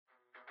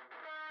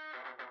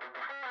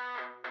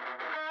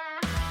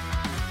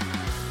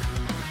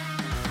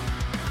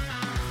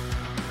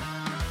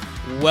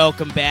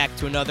Welcome back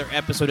to another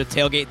episode of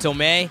Tailgate Till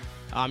May.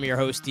 I'm your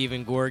host,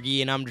 Stephen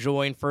Gorgie, and I'm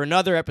joined for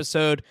another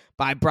episode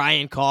by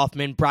Brian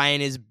Kaufman.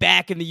 Brian is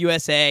back in the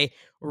USA,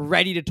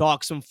 ready to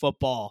talk some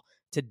football.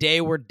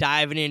 Today, we're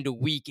diving into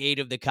Week 8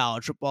 of the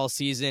college football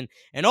season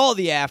and all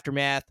the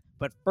aftermath.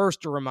 But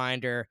first, a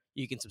reminder,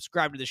 you can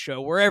subscribe to the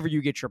show wherever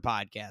you get your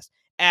podcast.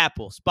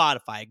 Apple,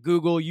 Spotify,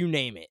 Google, you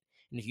name it.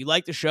 And if you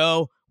like the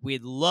show,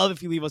 we'd love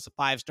if you leave us a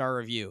 5-star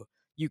review.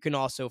 You can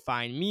also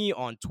find me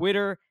on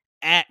Twitter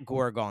at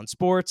Gorgon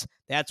Sports.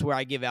 That's where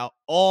I give out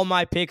all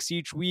my picks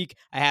each week.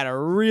 I had a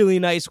really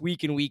nice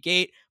week in Week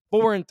 8,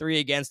 4-3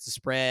 against the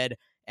spread,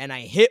 and I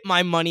hit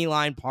my money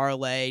line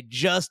parlay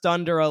just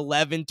under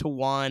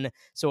 11-1.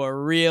 So a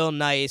real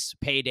nice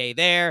payday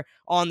there.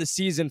 On the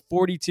season,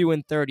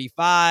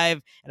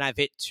 42-35, and I've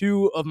hit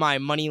 2 of my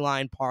money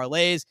line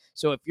parlays.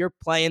 So if you're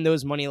playing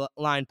those money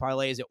line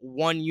parlays at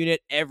 1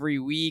 unit every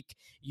week,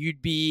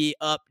 you'd be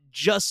up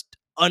just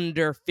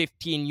under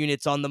 15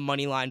 units on the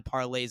money line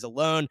parlays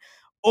alone.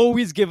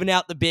 Always giving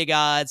out the big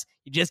odds.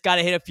 You just got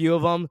to hit a few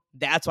of them.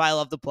 That's why I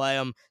love to play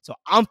them. So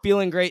I'm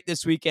feeling great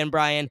this weekend,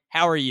 Brian.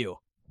 How are you?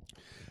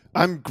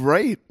 I'm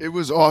great. It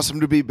was awesome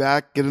to be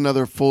back, get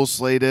another full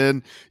slate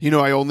in. You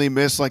know, I only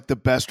missed like the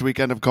best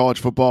weekend of college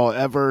football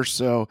ever,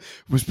 so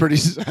was pretty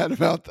sad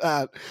about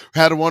that.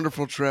 Had a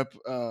wonderful trip,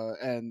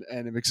 and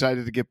I'm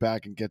excited to get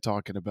back and get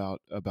talking about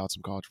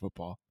some college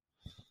football.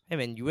 Hey,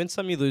 man, you win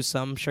some, you lose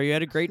some. I'm sure you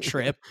had a great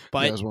trip,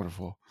 but Yeah, it was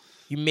wonderful.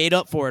 You made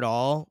up for it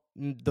all,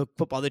 the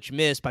football that you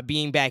missed, by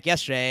being back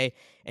yesterday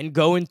and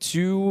going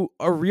to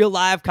a real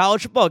live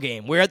college football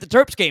game. We're at the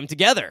Terps game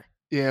together.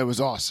 Yeah, it was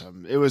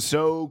awesome. It was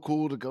so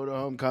cool to go to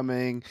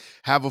homecoming,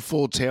 have a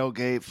full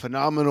tailgate,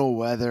 phenomenal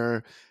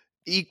weather,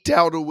 eked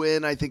out a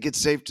win, I think it's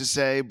safe to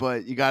say,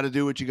 but you got to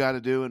do what you got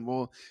to do, and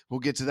we'll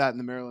get to that in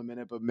the Maryland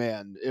Minute. But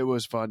man, it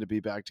was fun to be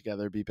back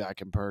together, be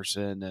back in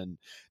person, and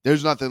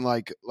there's nothing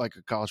like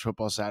a college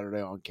football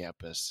Saturday on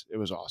campus. It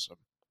was awesome.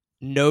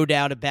 No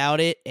doubt about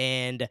it.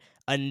 And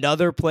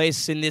another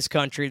place in this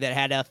country that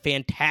had a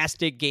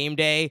fantastic game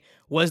day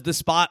was the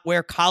spot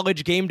where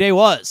College Game Day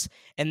was.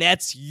 And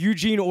that's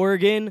Eugene,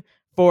 Oregon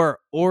for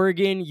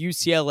Oregon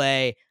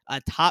UCLA, a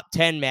top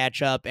 10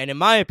 matchup. And in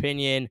my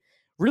opinion,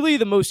 really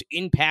the most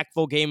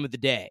impactful game of the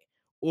day.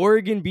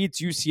 Oregon beats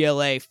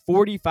UCLA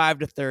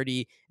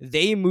 45-30.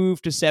 They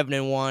move to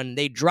 7-1.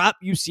 They drop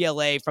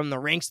UCLA from the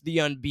ranks of the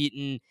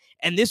unbeaten.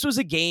 And this was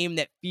a game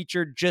that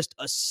featured just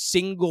a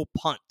single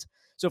punt.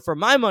 So for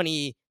my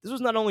money, this was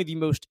not only the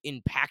most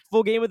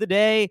impactful game of the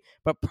day,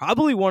 but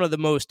probably one of the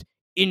most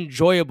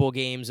enjoyable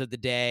games of the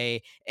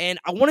day. And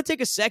I want to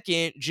take a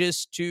second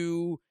just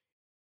to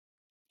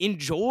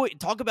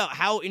talk about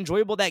how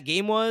enjoyable that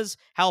game was,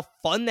 how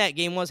fun that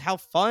game was, how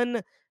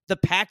fun the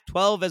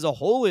Pac-12 as a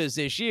whole is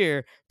this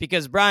year.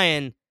 Because,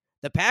 Brian,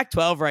 the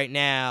Pac-12 right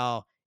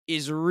now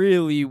is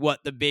really what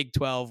the Big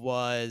 12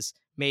 was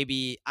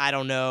maybe,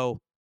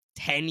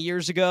 10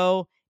 years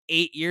ago,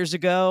 8 years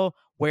ago,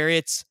 where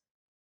it's,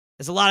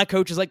 as a lot of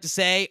coaches like to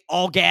say,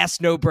 all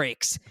gas, no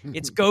brakes.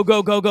 It's go,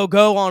 go, go, go,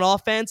 go on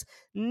offense.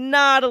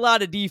 Not a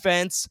lot of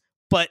defense,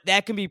 but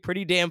that can be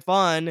pretty damn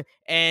fun.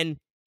 And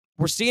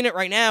we're seeing it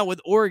right now with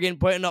Oregon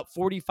putting up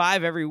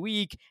 45 every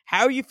week.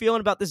 How are you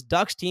feeling about this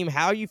Ducks team?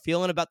 How are you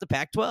feeling about the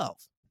Pac-12?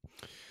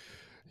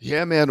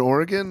 Yeah, man,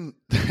 Oregon,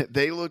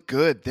 they look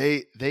good.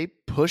 They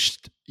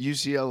pushed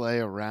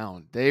UCLA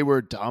around. They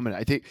were dominant.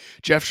 I think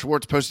Jeff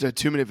Schwartz posted a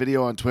 2-minute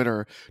video on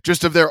Twitter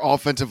just of their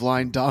offensive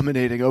line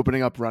dominating,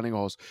 opening up running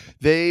holes.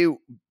 They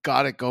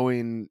got it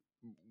going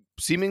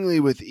seemingly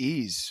with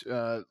ease.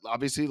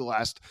 Obviously, the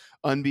last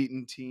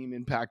unbeaten team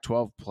in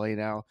Pac-12 play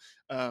now.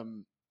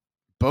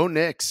 Bo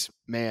Nix,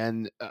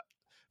 man,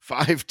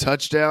 5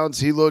 touchdowns.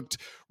 He looked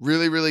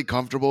really, really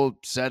comfortable.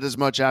 Said as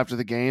much after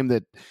the game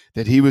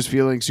that he was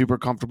feeling super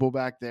comfortable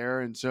back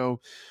there. And so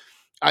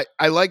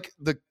I like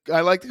the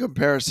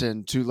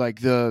comparison to like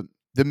the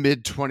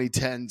mid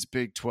 2010s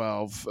Big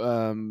 12.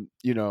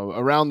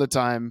 Around the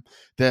time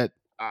that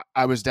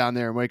I was down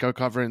there in Waco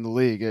covering the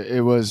league.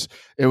 It was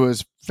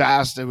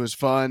fast. It was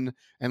fun,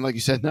 and like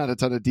you said, not a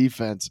ton of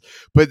defense.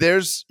 But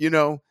there's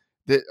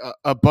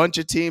a bunch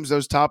of teams.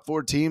 Those top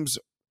 4 teams,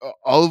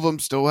 all of them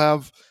still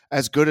have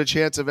as good a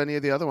chance of any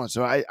of the other ones.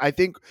 So I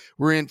think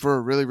we're in for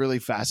a really, really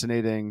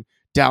fascinating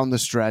down the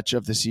stretch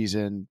of the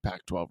season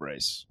Pac-12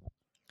 race.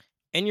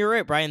 And you're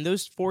right, Brian.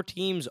 Those 4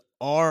 teams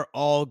are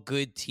all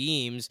good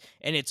teams,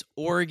 and it's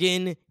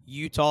Oregon,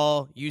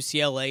 Utah,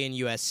 UCLA, and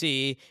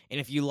USC. And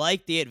if you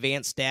like the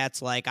advanced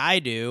stats like I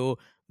do,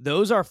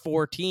 those are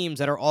 4 teams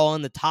that are all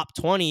in the top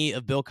 20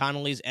 of Bill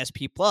Connolly's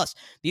SP+.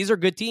 These are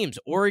good teams.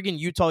 Oregon,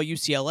 Utah,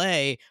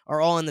 UCLA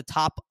are all in the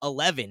top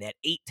 11 at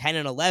 8, 10,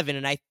 and 11.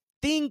 And I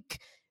think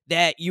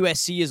that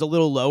USC is a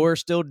little lower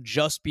still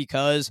just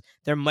because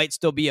there might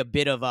still be a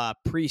bit of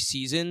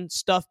preseason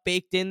stuff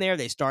baked in there.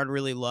 They started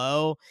really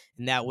low,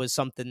 and that was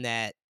something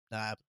that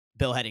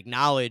Bill had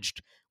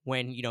acknowledged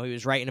when he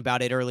was writing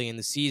about it early in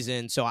the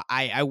season. So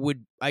I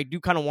do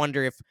kind of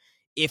wonder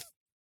if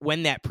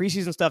when that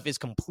preseason stuff is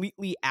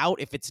completely out,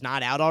 if it's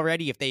not out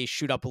already, if they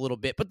shoot up a little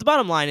bit. But the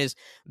bottom line is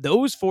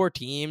those 4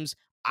 teams,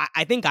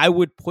 I think I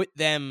would put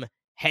them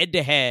head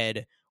to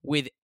head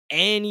with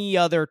any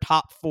other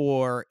top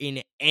four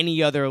in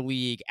any other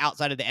league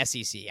outside of the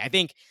SEC. I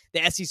think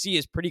the SEC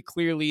is pretty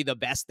clearly the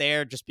best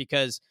there just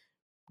because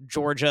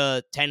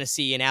Georgia,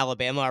 Tennessee, and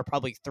Alabama are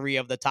probably three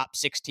of the top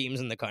 6 teams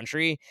in the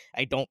country.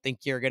 I don't think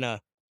you're gonna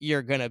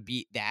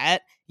beat that.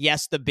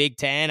 Yes, the Big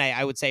Ten,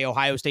 I would say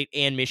Ohio State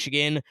and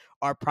Michigan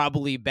are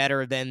probably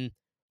better than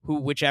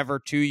whichever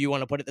 2 you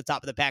want to put at the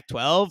top of the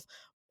Pac-12.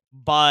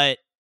 But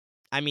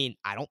I mean,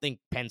 I don't think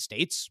Penn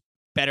State's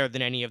better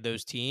than any of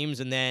those teams.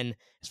 And then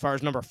as far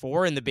as number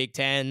 4 in the Big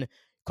Ten,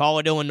 call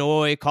it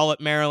Illinois, call it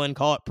Maryland,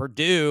 call it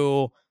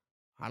Purdue.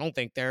 I don't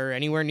think they're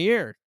anywhere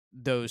near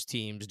those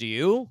teams. Do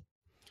you?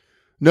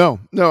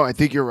 No, I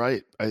think you're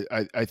right.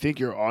 I think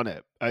you're on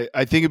it.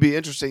 I think it'd be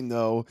interesting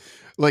though,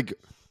 like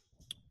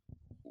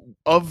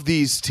of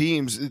these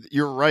teams,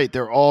 you're right.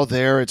 They're all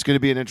there. It's going to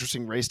be an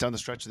interesting race down the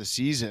stretch of the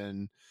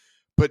season.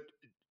 But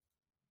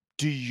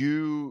do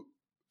you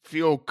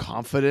feel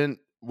confident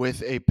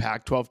with a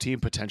Pac-12 team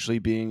potentially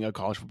being a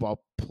college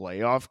football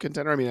playoff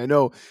contender? I mean, I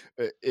know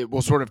it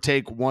will sort of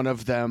take one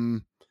of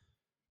them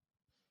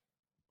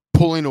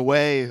pulling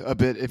away a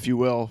bit, if you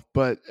will,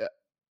 but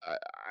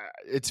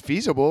it's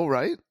feasible,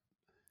 right?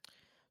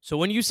 So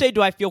when you say,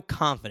 do I feel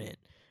confident?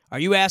 Are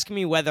you asking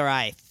me whether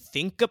I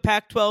think a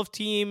Pac-12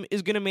 team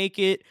is going to make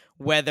it,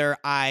 whether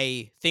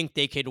I think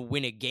they could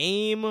win a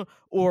game,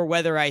 or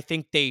whether I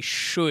think they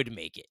should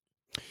make it?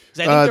 Because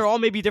I think they're all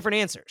maybe different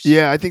answers.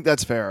 Yeah, I think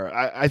that's fair.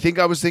 I think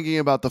I was thinking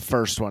about the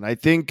first one. I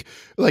think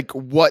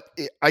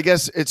I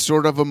guess it's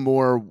sort of a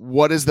more,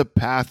 what is the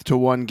path to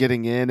one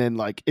getting in, and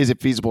like, is it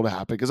feasible to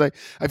happen? Because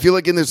I feel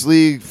like in this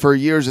league for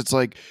years, it's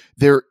like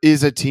there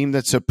is a team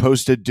that's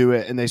supposed to do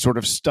it and they sort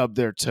of stub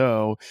their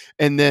toe.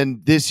 And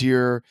then this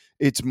year,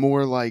 it's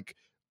more like,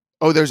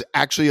 oh, there's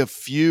actually a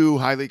few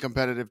highly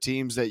competitive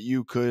teams that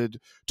you could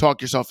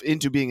talk yourself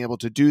into being able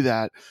to do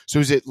that. So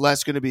is it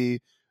less going to be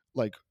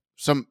like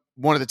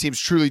one of the teams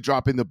truly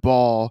dropping the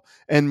ball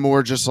and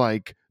more just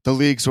like the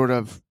league sort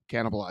of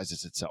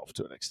cannibalizes itself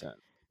to an extent?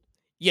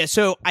 Yeah,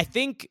 so I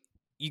think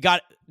you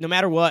got, no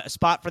matter what, a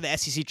spot for the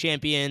SEC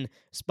champion,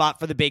 spot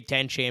for the Big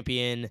Ten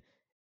champion,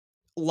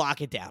 lock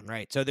it down,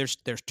 right? So there's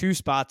 2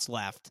 spots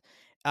left.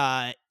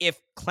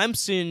 If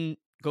Clemson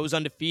goes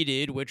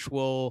undefeated, which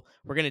we're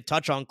going to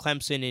touch on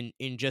Clemson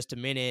in just a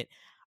minute,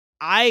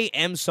 I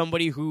am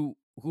somebody who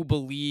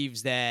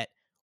believes that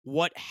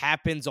what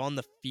happens on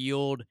the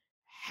field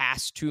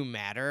has to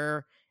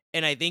matter.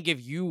 And I think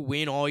if you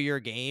win all your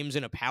games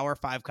in a Power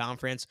 5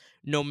 conference,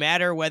 no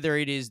matter whether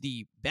it is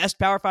the best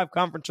Power 5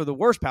 conference or the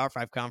worst Power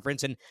 5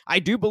 conference, and I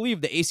do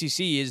believe the ACC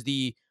is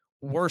the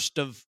worst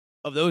of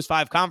those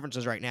 5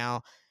 conferences right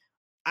now,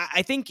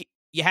 I think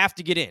you have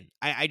to get in.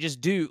 I just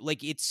do.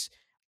 Like,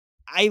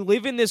 I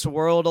live in this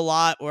world a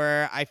lot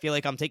where I feel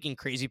like I'm taking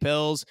crazy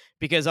pills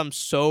because I'm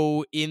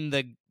so in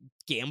the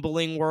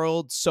gambling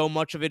world. So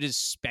much of it is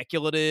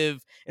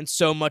speculative, and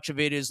so much of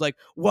it is like,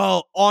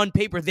 well, on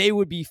paper, they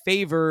would be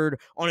favored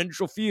on a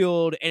neutral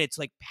field, and it's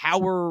like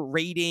power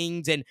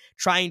ratings and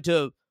trying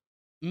to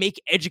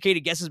make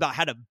educated guesses about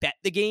how to bet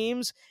the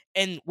games.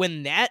 And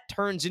when that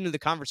turns into the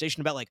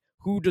conversation about like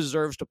who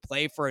deserves to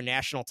play for a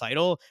national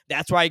title,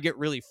 that's why I get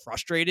really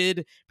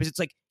frustrated, because it's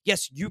like,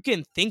 yes, you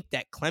can think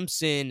that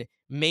Clemson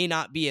may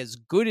not be as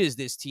good as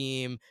this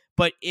team,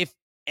 but if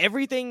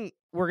everything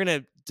we're going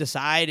to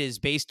decide is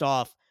based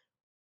off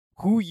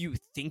who you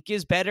think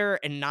is better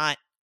and not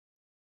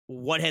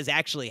what has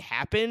actually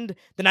happened,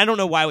 then I don't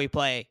know why we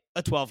play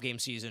a 12-game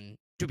season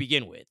to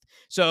begin with.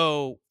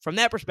 So from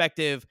that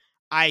perspective,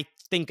 I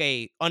think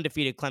a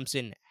undefeated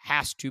Clemson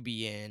has to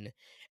be in.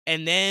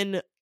 And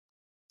then,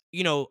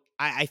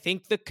 I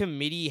think the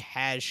committee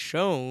has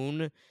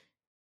shown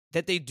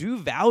that they do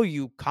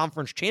value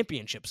conference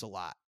championships a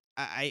lot.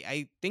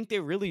 I think they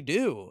really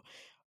do.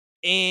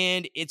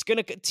 And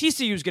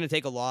TCU is going to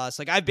take a loss.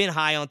 Like, I've been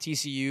high on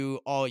TCU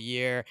all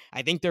year.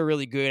 I think they're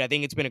really good. I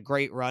think it's been a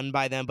great run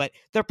by them, but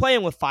they're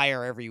playing with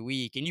fire every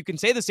week. And you can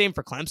say the same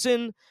for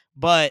Clemson,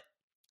 but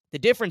the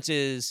difference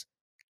is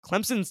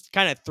Clemson's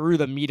kind of through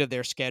the meat of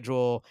their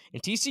schedule,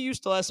 and TCU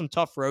still has some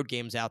tough road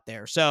games out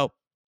there. So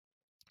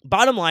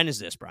bottom line is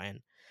this,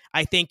 Brian.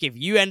 I think if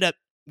you end up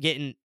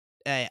getting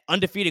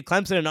undefeated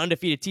Clemson and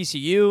undefeated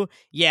TCU,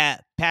 yeah,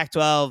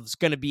 Pac-12 is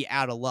going to be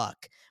out of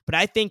luck. But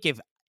I think if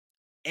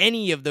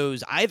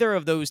either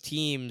of those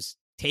teams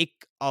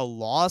take a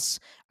loss,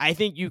 I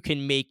think you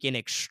can make an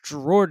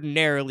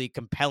extraordinarily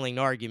compelling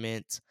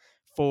argument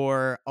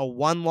for a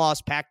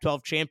 1-loss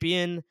Pac-12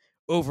 champion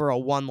over a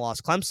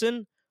 1-loss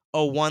Clemson, a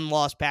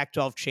 1-loss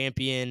Pac-12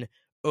 champion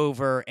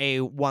over a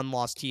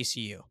 1-loss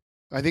TCU.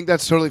 I think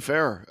that's totally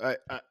fair.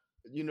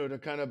 To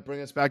kind of bring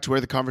us back to where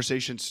the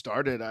conversation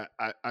started,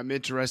 I'm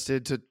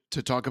interested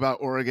to talk about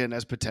Oregon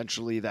as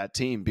potentially that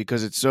team,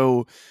 because it's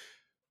so,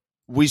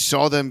 we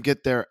saw them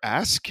get their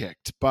ass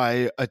kicked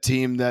by a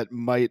team that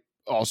might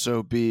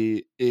also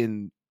be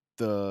in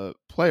the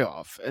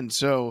playoff. And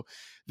so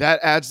that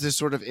adds this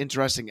sort of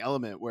interesting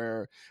element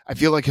where I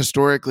feel like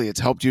historically it's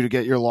helped you to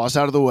get your loss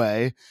out of the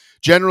way.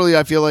 Generally,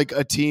 I feel like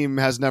a team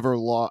has never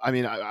lost. I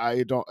mean,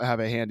 I don't have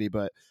it handy,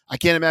 but I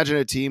can't imagine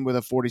a team with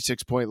a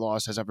 46-point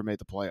loss has ever made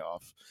the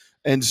playoff.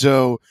 And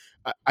so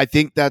I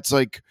think that's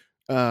like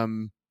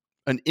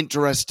an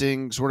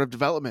interesting sort of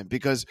development,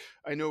 because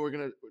I know we're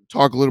going to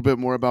talk a little bit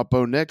more about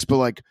Bo Nix, but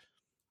like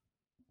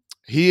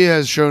he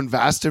has shown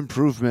vast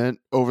improvement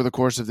over the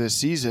course of this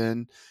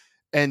season,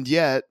 and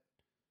yet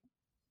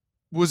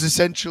was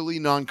essentially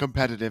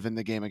non-competitive in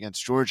the game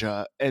against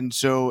Georgia. And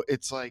so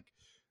it's like,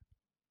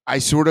 I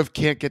sort of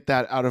can't get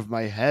that out of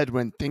my head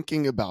when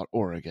thinking about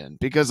Oregon,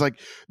 because like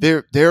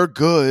they're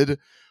good,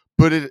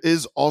 but it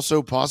is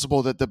also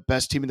possible that the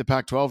best team in the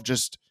Pac-12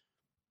 just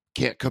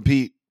can't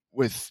compete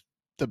with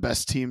the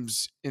best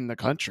teams in the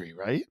country,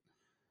 right?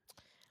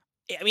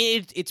 I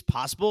mean, it's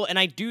possible, and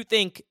I do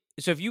think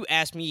so. If you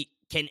ask me,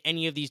 can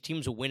any of these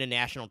teams win a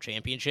national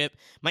championship?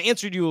 My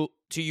answer to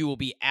you will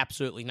be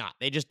absolutely not.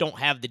 They just don't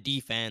have the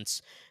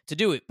defense to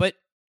do it. But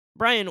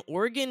Brian,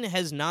 Oregon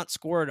has not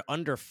scored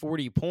under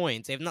 40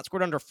 points. They have not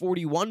scored under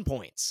 41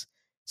 points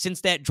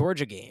since that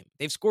Georgia game.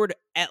 They've scored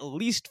at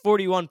least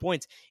 41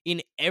 points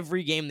in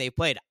every game they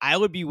played. I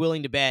would be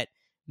willing to bet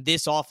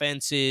this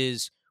offense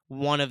is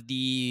one of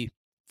the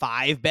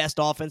 5 best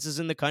offenses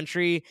in the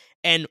country.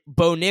 And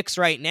Bo Nix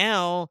right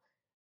now,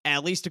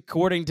 at least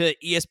according to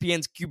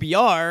ESPN's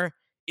QBR,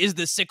 is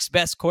the 6th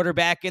best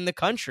quarterback in the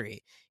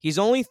country. He's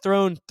only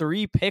thrown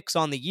 3 picks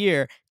on the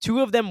year.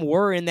 2 of them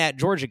were in that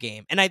Georgia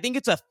game. And I think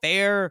it's a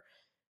fair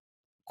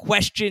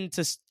question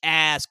to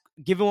ask,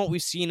 given what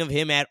we've seen of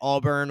him at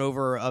Auburn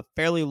over a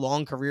fairly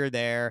long career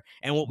there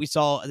and what we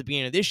saw at the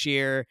beginning of this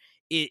year,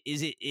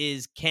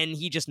 is can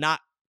he just not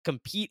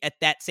compete at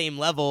that same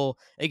level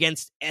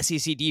against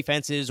SEC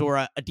defenses or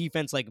a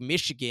defense like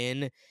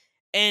Michigan?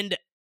 And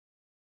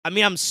I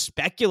mean, I'm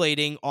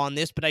speculating on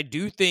this, but I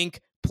do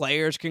think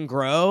players can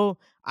grow.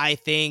 I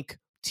think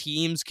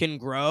teams can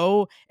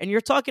grow. And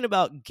you're talking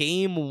about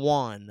game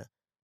 1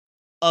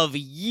 of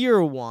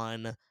year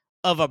 1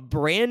 of a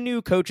brand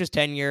new coach's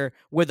tenure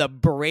with a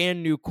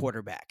brand new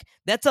quarterback.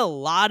 That's a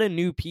lot of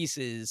new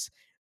pieces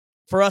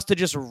for us to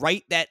just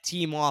write that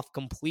team off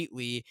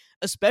completely,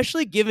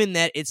 especially given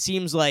that it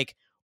seems like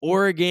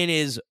Oregon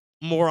is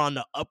more on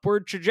the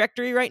upward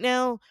trajectory right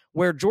now,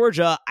 where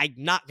Georgia, I'm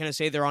not going to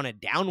say they're on a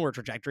downward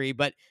trajectory,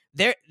 but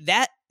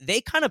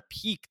they kind of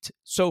peaked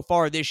so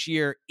far this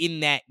year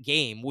in that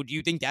game. Would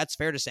you think that's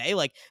fair to say?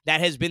 Like,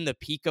 that has been the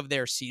peak of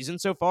their season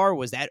so far,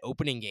 was that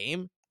opening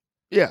game?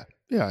 Yeah,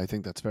 I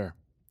think that's fair.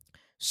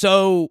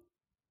 So,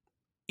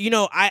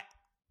 I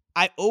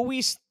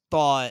always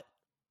thought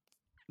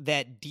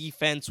that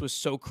defense was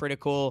so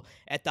critical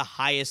at the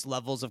highest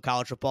levels of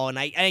college football, and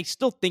I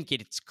still think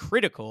it's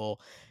critical.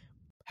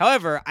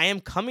 However, I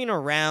am coming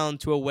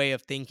around to a way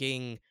of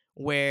thinking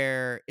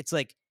where it's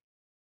like,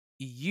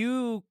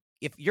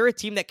 if you're a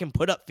team that can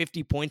put up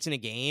 50 points in a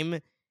game,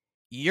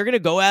 you're going to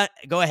go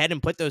ahead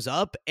and put those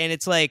up. And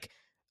it's like,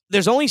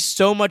 there's only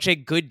so much a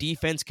good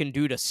defense can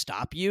do to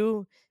stop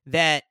you,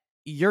 that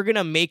you're going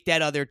to make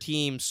that other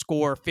team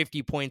score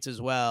 50 points as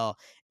well.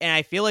 And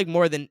I feel like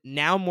more than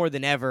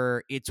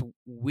ever, it's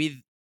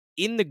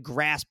in the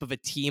grasp of a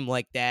team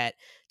like that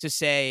to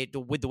say,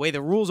 with the way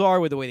the rules are,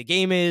 with the way the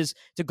game is,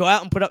 to go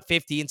out and put up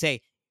 50 and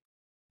say,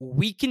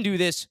 we can do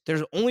this.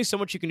 There's only so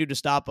much you can do to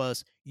stop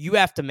us. You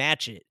have to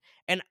match it.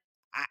 And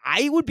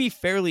I would be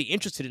fairly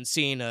interested in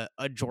seeing a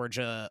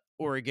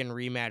Georgia-Oregon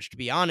rematch, to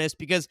be honest,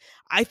 because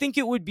I think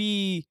it would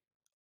be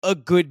a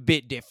good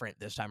bit different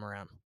this time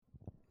around.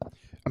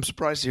 I'm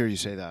surprised to hear you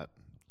say that,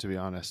 to be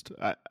honest.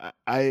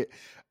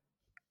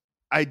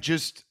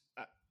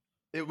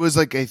 It was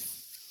like a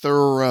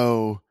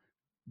thorough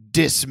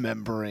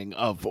dismembering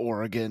of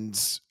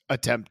Oregon's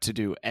attempt to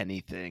do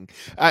anything.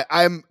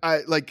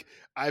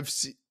 I've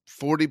seen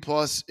 40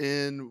 plus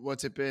in,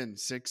 what's it been,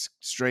 6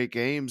 straight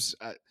games.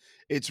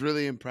 It's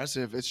really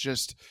impressive. It's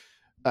just,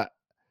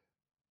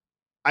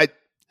 I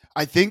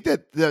think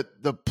that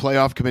the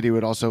playoff committee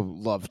would also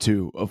love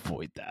to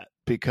avoid that,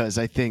 because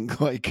I think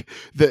like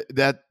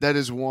that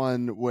is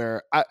one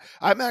where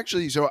I'm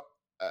actually, so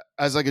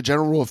as like a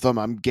general rule of thumb,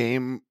 I'm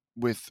game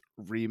with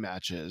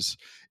rematches.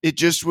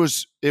 It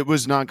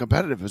was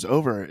non-competitive. It was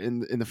over in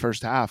the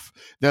first half.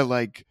 That,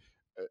 like,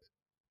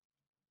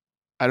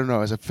 I don't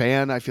know, as a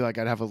fan, I feel like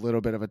I'd have a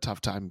little bit of a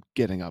tough time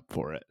getting up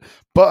for it.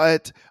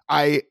 But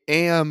I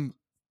am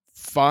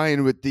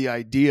fine with the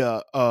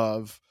idea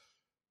of,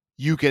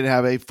 you can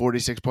have a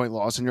 46-point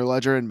loss in your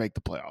ledger and make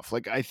the playoff.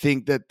 Like, I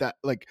think that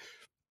like,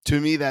 to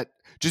me, that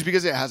just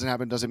because it hasn't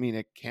happened doesn't mean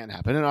it can't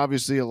happen. And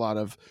obviously a lot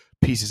of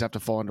pieces have to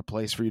fall into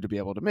place for you to be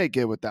able to make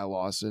it with that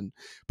loss.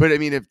 But I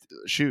mean,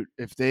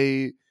 if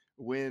they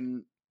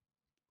win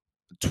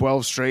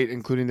 12 straight,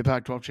 including the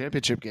Pac-12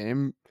 championship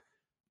game,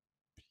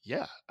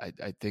 yeah,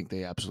 I think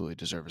they absolutely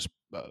deserve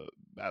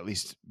at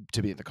least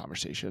to be in the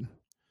conversation.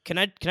 Can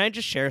I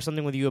just share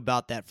something with you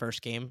about that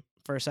first game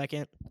for a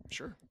second?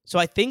 Sure. So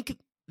I think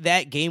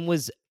that game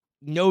was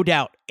no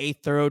doubt a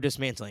thorough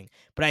dismantling,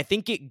 but I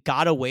think it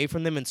got away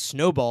from them and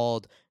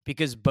snowballed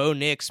because Bo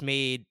Nix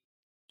made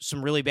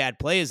some really bad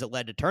plays that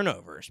led to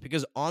turnovers.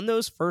 Because on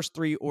those first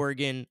 3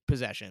 Oregon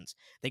possessions,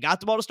 they got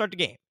the ball to start the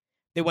game.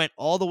 They went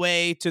all the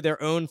way to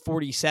their own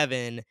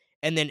 47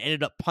 and then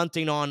ended up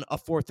punting on a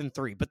 4th and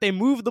 3. But they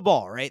moved the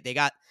ball, right? They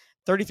got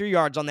 33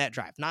 yards on that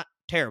drive. Not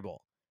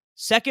terrible.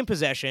 Second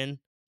possession,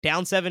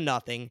 down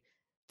 7-0.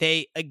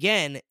 They,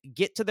 again,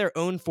 get to their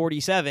own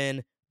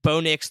 47. Bo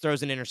Nix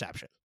throws an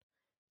interception.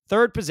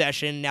 Third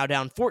possession, now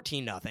down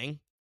 14-0.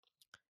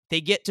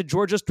 They get to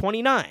Georgia's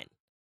 29.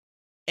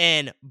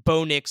 And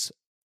Bo Nix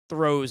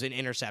throws an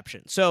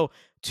interception. So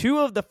 2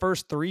 of the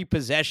first 3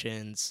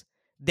 possessions,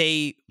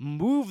 they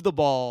move the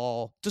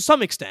ball to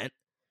some extent,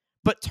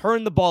 but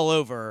turn the ball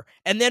over.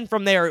 And then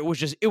from there, it was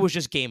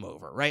just game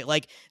over, right?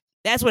 Like,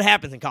 that's what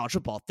happens in college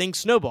football. Things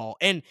snowball.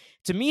 And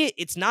to me,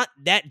 it's not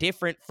that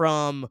different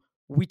from,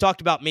 we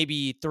talked about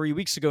maybe 3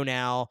 weeks ago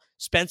now,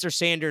 Spencer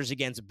Sanders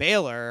against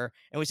Baylor.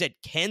 And we said,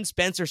 can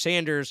Spencer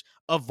Sanders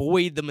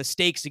avoid the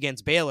mistakes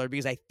against Baylor?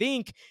 Because I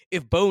think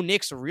if Bo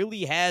Nix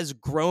really has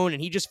grown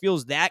and he just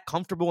feels that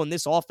comfortable in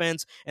this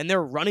offense and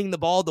they're running the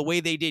ball the way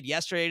they did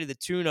yesterday to the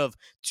tune of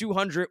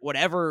 200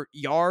 whatever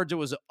yards, it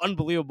was an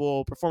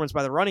unbelievable performance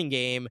by the running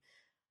game.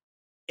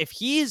 If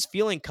he's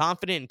feeling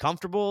confident and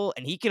comfortable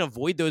and he can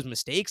avoid those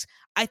mistakes,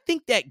 I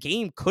think that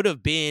game could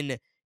have been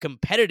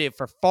competitive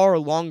for far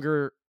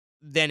longer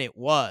than it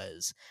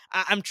was.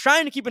 I'm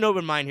trying to keep an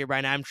open mind here,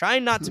 Brian. I'm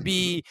trying not to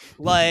be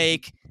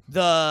like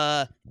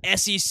the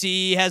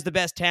SEC has the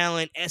best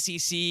talent,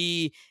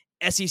 SEC,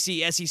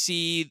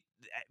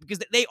 because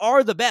they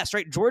are the best,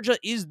 right? Georgia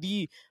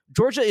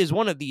is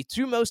one of the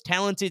 2 most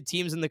talented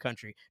teams in the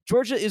country.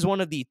 Georgia is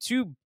one of the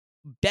 2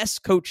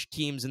 best coached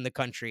teams in the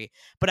country.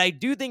 But I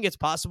do think it's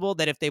possible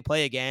that if they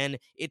play again,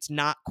 it's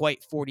not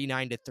quite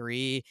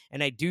 49-3.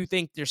 And I do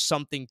think there's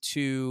something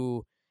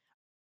to,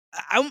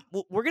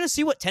 we're going to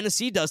see what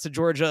Tennessee does to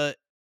Georgia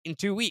in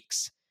 2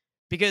 weeks,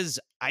 because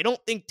I don't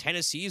think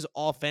Tennessee's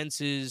offense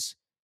is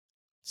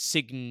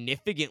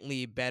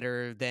significantly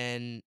better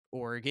than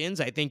Oregon's.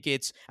 I think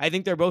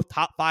they're both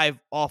top 5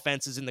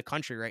 offenses in the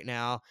country right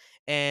now.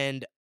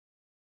 And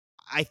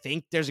I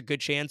think there's a good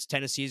chance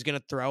Tennessee is going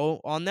to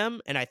throw on them.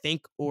 And I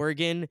think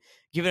Oregon,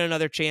 given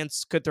another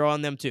chance, could throw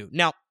on them too.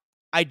 Now,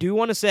 I do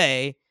want to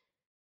say,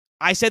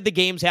 I said the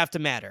games have to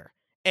matter.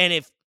 And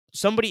if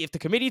the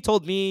committee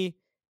told me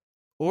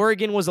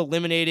Oregon was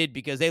eliminated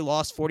because they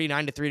lost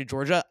 49-3 to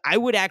Georgia, I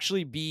would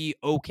actually be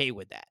okay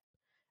with that.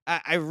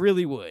 I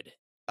really would.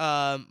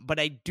 But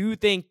I do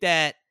think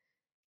that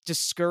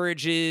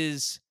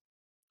discourages,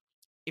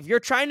 if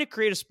you're trying to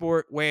create a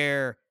sport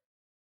where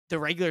the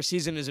regular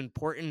season is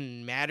important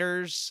and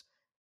matters,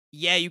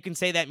 yeah, you can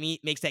say that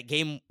makes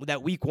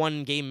that week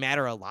 1 game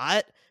matter a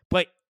lot,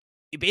 but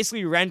it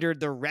basically rendered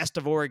the rest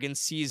of Oregon's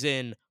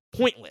season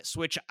pointless,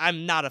 which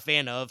I'm not a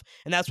fan of.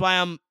 And that's why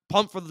I'm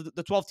pumped for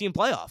the 12-team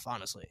playoff,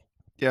 honestly.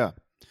 Yeah.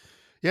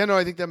 Yeah, no,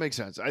 I think that makes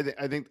sense.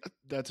 I think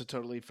that's a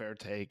totally fair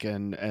take,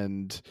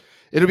 and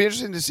it'll be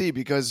interesting to see,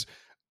 because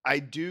I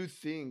do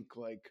think,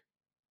 like,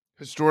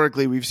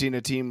 historically we've seen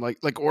a team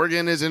like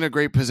Oregon is in a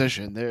great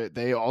position.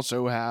 They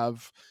also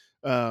have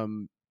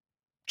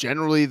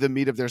generally the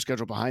meat of their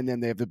schedule behind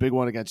them. They have the big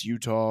one against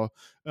Utah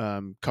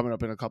coming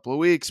up in a couple of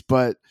weeks,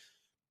 but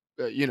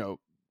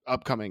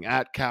upcoming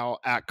at Cal,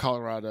 at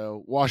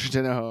Colorado,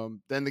 Washington at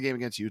home, then the game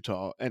against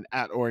Utah, and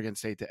at Oregon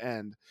State to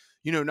end.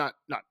 Not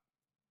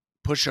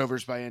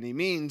pushovers by any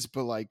means,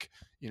 but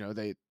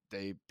they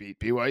beat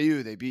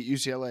BYU, they beat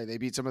UCLA, they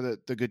beat some of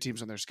the good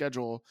teams on their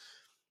schedule.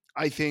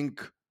 I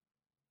think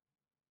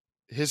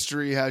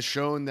history has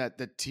shown that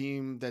the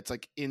team that's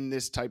like in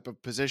this type of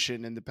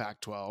position in the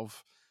Pac-12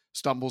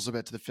 stumbles a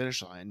bit to the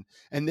finish line,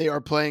 and they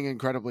are playing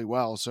incredibly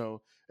well.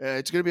 So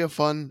it's going to be a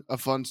fun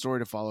story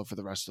to follow for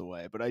the rest of the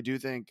way. But I do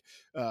think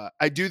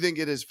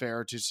it is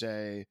fair to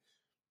say,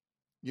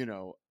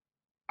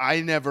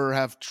 I never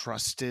have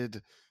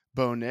trusted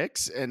Bo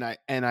Nix, and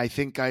I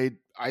think I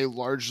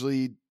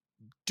largely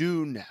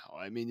do now.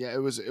 I mean, yeah, it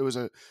was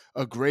a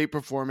great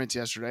performance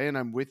yesterday, and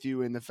I'm with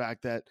you in the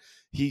fact that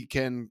he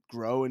can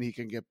grow and he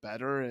can get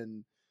better,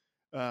 and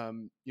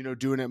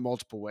doing it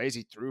multiple ways.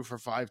 He threw for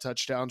 5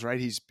 touchdowns, right?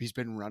 He's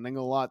been running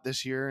a lot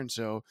this year, and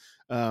so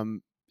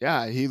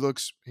yeah, he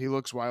looks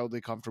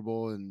wildly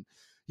comfortable. And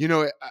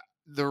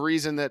the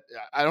reason that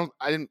I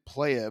didn't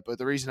play it, but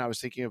the reason I was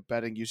thinking of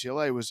betting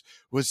UCLA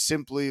was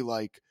simply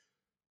like,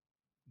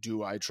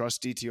 do I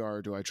trust DTR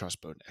or do I trust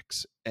Bo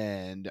Nix?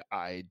 And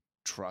I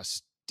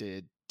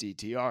trusted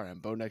DTR,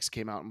 and Bo Nix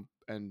came out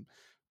and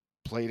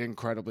played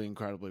incredibly,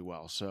 incredibly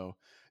well. So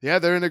yeah,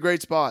 they're in a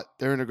great spot.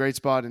 They're in a great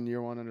spot in year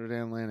 1 under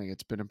Dan Lanning.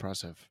 It's been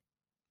impressive.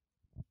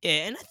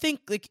 Yeah, and I think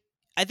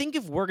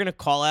if we're gonna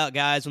call out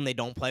guys when they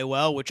don't play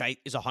well, which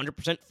is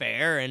 100%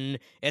 fair, and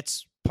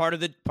it's part of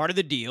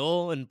the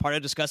deal and part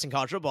of discussing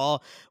college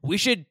football, we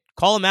should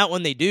call them out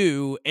when they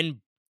do.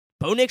 And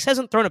Bo Nix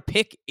hasn't thrown a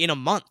pick in a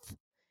month.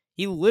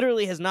 He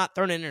literally has not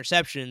thrown an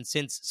interception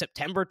since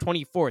September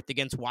 24th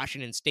against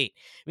Washington State.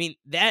 I mean,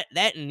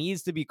 that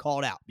needs to be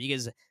called out,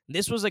 because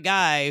this was a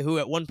guy who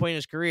at one point in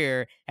his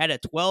career had a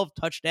 12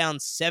 touchdown,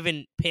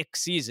 7 pick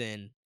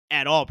season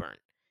at Auburn.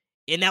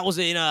 And that was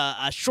in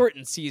a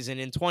shortened season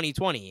in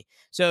 2020.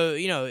 So,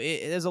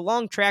 there's a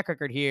long track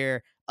record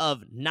here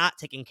of not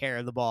taking care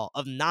of the ball,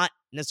 of not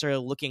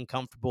necessarily looking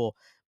comfortable.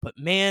 But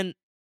man,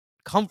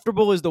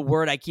 comfortable is the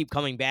word I keep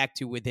coming back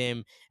to with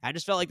him. I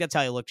just felt like that's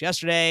how he looked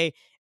yesterday.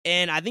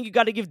 And I think you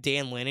got to give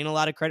Dan Lanning a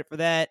lot of credit for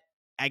that.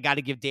 I got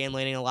to give Dan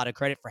Lanning a lot of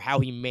credit for how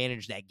he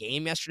managed that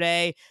game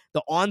yesterday.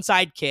 The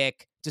onside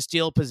kick to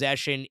steal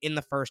possession in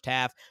the first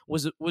half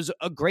was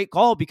a great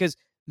call because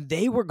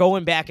they were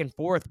going back and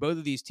forth, both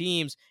of these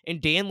teams,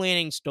 and Dan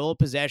Lanning stole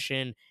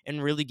possession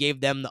and really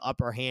gave them the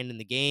upper hand in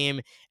the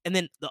game. And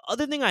then the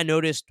other thing I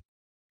noticed,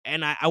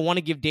 and I want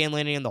to give Dan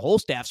Lanning and the whole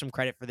staff some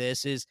credit for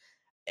this, is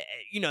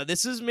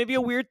this is maybe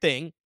a weird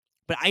thing,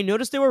 but I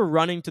noticed they were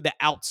running to the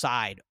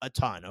outside a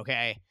ton,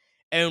 okay?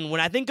 And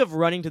when I think of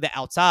running to the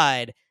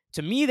outside,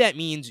 to me, that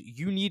means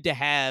you need to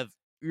have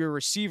your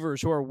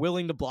receivers who are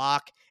willing to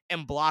block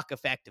and block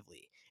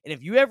effectively. And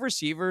if you have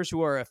receivers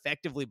who are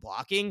effectively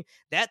blocking,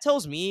 that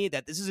tells me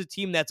that this is a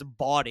team that's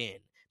bought in,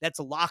 that's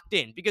locked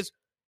in, because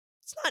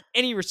it's not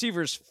any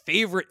receiver's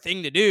favorite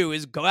thing to do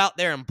is go out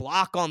there and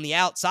block on the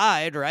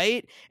outside,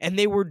 right? And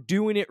they were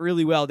doing it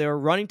really well. They were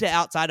running to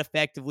outside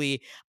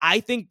effectively. I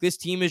think this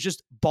team is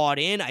just bought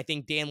in. I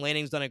think Dan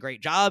Lanning's done a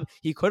great job.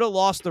 He could have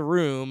lost the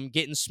room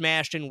getting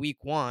smashed in week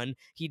 1.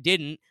 He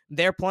didn't.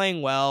 They're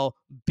playing well.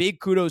 Big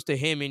kudos to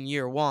him in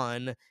year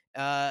 1.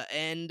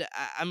 And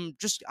I'm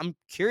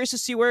curious to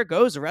see where it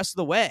goes the rest of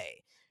the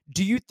way.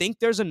 Do you think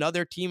there's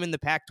another team in the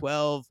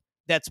Pac-12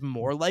 that's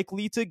more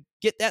likely to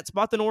get that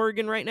spot than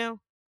Oregon right now?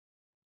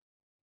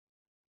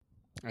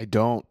 I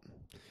don't.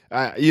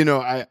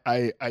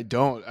 I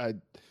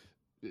don't.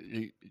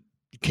 You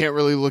can't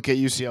really look at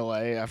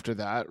UCLA after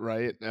that,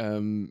 right?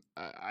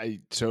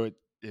 So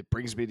it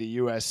brings me to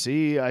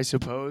USC, I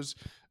suppose.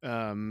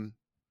 Coming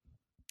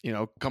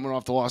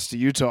off the loss to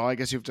Utah, I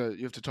guess you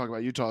have to talk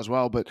about Utah as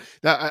well. But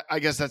I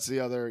guess that's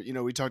the other.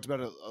 We talked about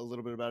it a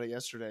little bit about it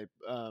yesterday.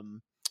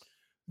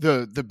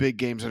 The big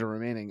games that are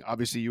remaining.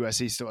 Obviously,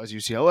 USC still has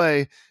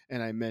UCLA,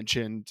 and I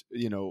mentioned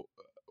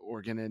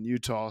Oregon and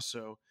Utah.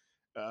 So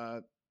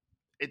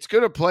it's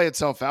going to play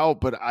itself out,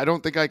 but I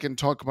don't think I can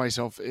talk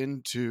myself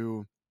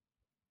into.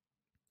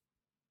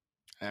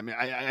 I mean,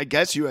 I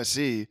guess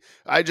USC.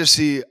 I just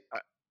see.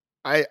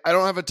 I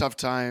don't have a tough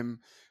time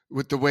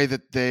with the way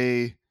that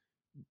they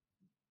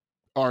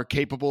are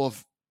capable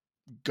of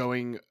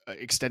going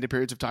extended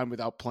periods of time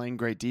without playing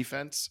great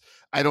defense.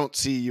 I don't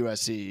see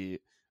USC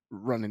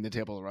running the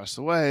table the rest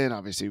of the way, and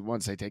obviously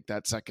once they take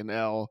that second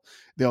L,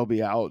 they'll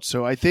be out.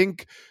 So I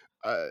think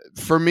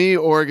for me,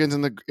 Oregon's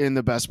in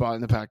the best spot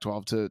in the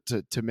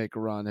Pac-12 to make a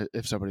run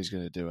if somebody's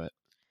going to do it.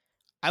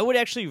 I would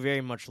actually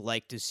very much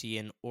like to see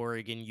an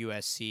Oregon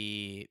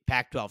USC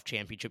Pac-12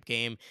 championship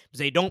game because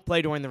they don't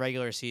play during the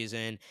regular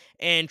season.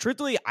 And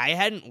truthfully, I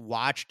hadn't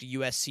watched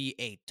USC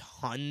a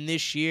ton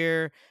this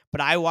year,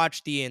 but I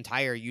watched the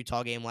entire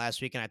Utah game last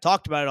week, and I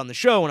talked about it on the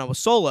show when I was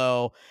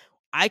solo.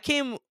 I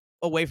came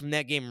away from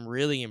that game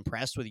really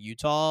impressed with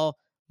Utah,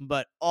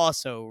 but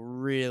also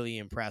really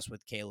impressed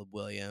with Caleb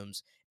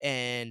Williams.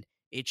 And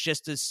it's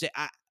just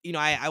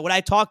what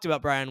I talked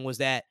about, Brian, was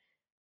that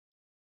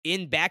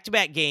in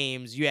back-to-back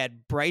games, you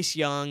had Bryce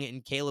Young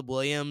and Caleb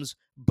Williams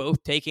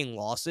both taking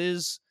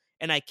losses,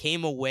 and I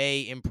came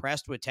away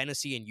impressed with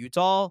Tennessee and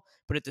Utah,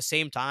 but at the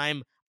same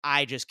time,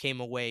 I just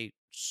came away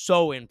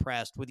so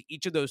impressed with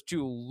each of those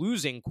two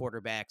losing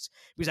quarterbacks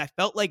because I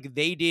felt like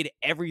they did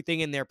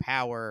everything in their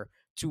power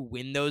to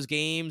win those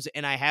games,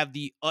 and I have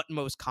the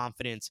utmost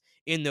confidence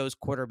in those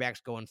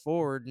quarterbacks going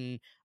forward. And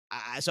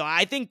so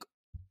I think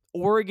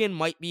Oregon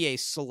might be a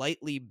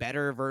slightly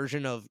better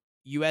version of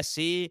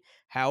USC.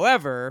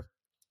 However,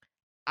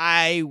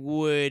 I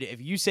would,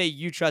 if you say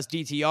you trust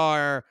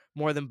DTR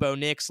more than Bo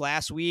Nix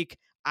last week,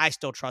 I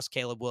still trust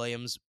Caleb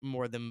Williams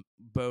more than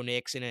Bo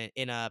Nix in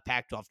a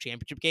Pac-12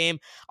 championship game.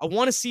 I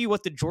want to see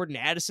what the Jordan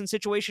Addison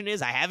situation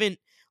is. I haven't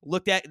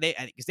looked at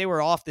because they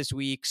were off this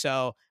week,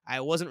 so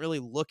I wasn't really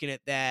looking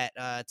at that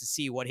to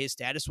see what his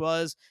status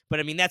was.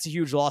 But I mean, that's a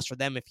huge loss for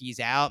them if he's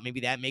out.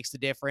 Maybe that makes the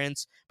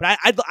difference. But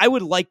I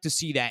would like to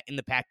see that in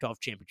the Pac-12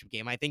 championship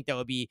game. I think that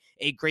would be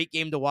a great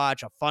game to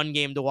watch, a fun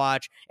game to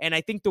watch, and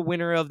I think the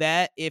winner of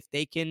that, if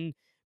they can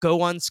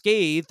go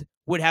unscathed,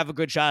 would have a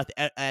good shot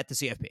at the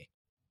CFP.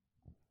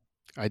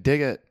 I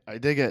dig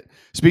it.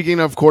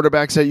 Speaking of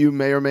quarterbacks that you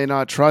may or may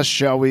not trust,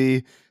 shall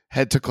we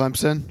head to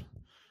Clemson?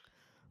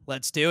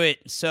 Let's do it.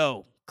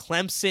 So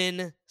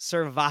Clemson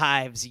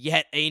survives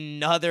yet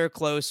another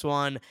close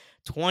one.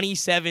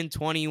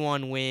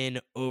 27-21 win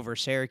over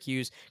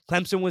Syracuse.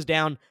 Clemson was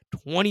down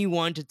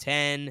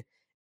 21-10.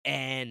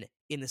 And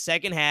in the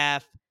second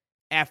half,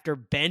 after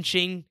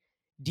benching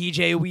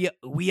DJ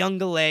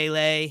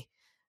Uiagalelei,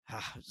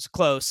 it's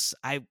close.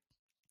 I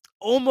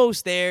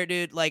almost there,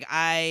 dude. Like,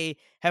 I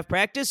have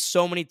practiced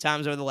so many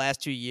times over the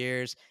last 2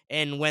 years,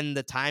 and when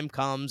the time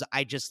comes,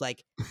 I just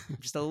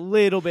just a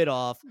little bit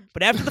off.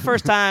 But after the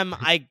first time,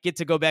 I get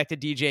to go back to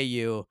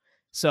DJU.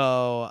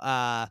 So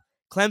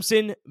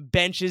Clemson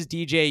benches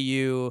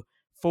DJU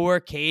for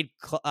Cade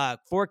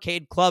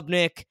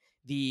Klubnik,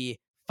 the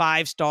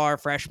 5-star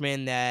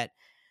freshman that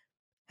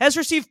has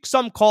received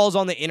some calls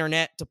on the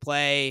internet to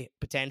play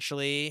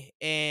potentially.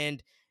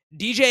 And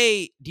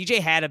DJ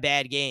had a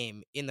bad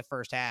game in the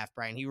first half,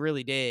 Brian. He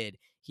really did.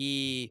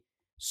 He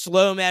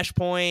slow mesh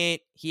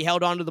point. He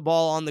held onto the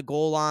ball on the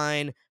goal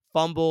line,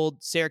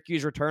 fumbled.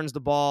 Syracuse returns the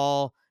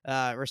ball,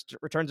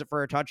 returns it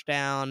for a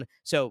touchdown.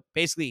 So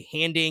basically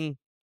handing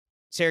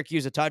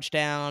Syracuse a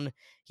touchdown.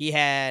 He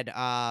had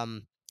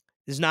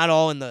this is not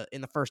all in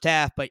the first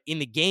half, but in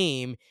the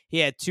game, he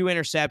had 2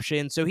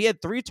 interceptions. So he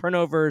had 3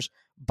 turnovers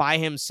by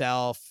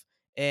himself.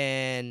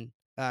 And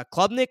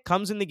Klubnik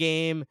comes in the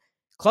game.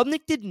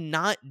 Klubnik did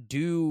not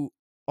do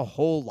a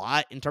whole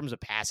lot in terms of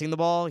passing the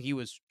ball. He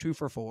was 2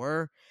 for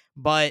 4,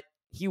 but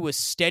he was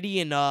steady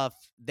enough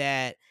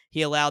that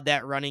he allowed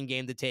that running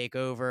game to take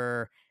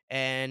over.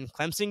 And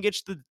Clemson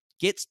gets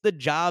the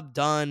job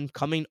done,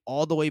 coming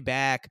all the way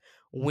back,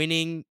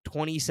 winning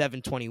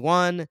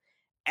 27-21.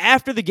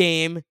 After the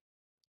game,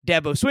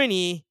 Dabo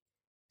Swinney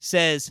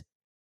says,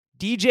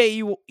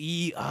 DJ,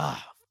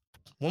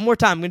 one more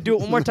time. I'm going to do it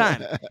one more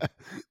time.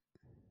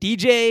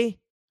 DJ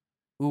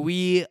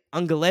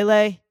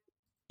Uiagalelei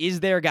is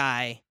their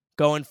guy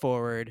going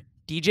forward.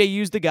 DJ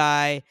used the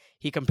guy.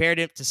 He compared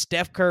it to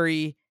Steph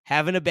Curry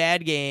having a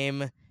bad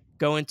game,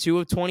 going 2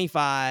 of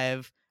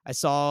 25. I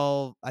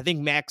think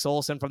Max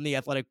Olson from The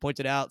Athletic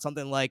pointed out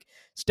something like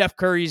Steph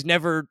Curry's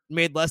never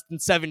made less than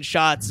 7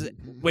 shots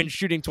when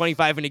shooting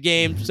 25 in a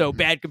game, so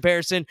bad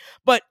comparison.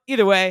 But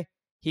either way,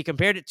 he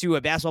compared it to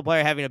a basketball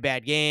player having a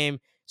bad game,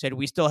 said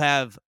we still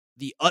have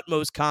the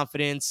utmost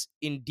confidence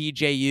in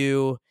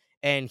DJU,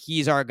 and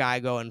he's our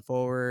guy going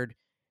forward.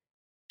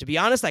 To be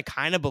honest, I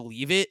kind of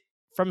believe it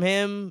from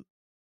him.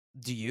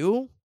 Do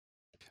you?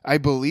 I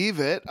believe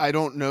it. I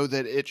don't know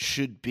that it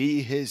should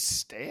be his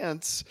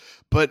stance,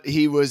 but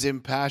he was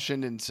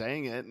impassioned in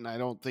saying it, and I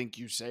don't think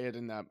you say it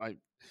in that.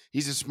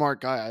 He's a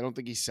smart guy. I don't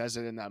think he says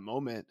it in that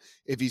moment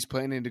if he's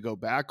planning to go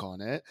back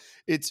on it.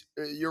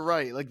 You're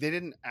right. Like, they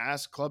didn't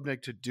ask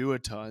Klubnik to do a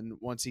ton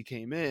once he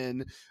came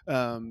in.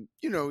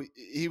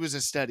 He was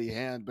a steady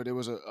hand, but it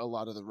was a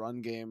lot of the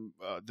run game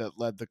that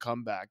led the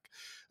comeback.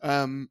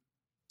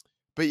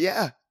 But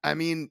yeah, I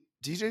mean,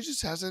 DJ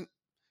just hasn't.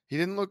 He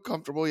didn't look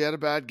comfortable. He had a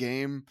bad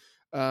game.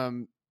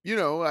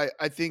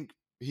 I think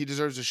he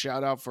deserves a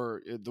shout out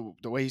for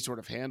the way he sort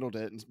of handled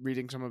it, and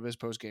reading some of his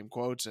post game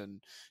quotes.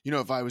 And,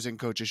 if I was in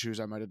coach's shoes,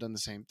 I might have done the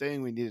same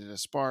thing. We needed a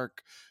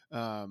spark.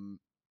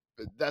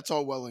 That's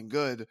all well and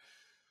good.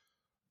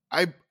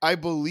 I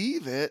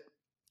believe it,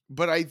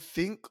 but I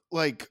think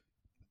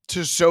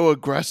to so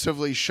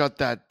aggressively shut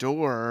that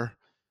door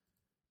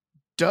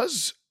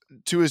does,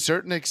 to a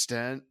certain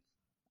extent,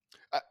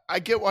 I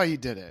get why he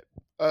did it.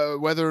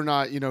 Whether or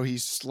not, he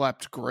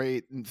slept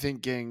great and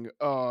thinking,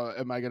 oh,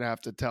 am I going to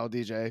have to tell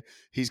DJ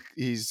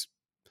he's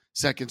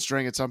second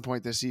string at some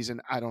point this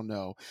season? I don't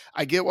know.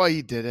 I get why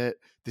he did it.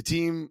 The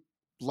team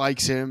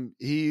likes him.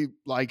 He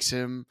likes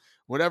him.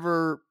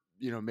 Whatever,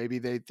 maybe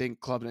they think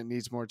Klubnik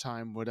needs more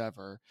time,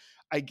 whatever.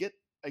 I get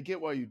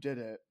why you did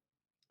it.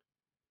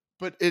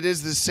 But it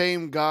is the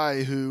same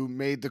guy who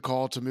made the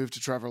call to move to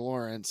Trevor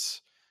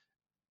Lawrence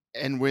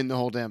and win the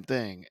whole damn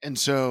thing. And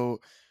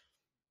so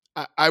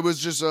I was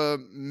just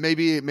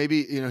maybe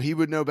he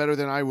would know better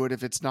than I would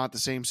if it's not the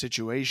same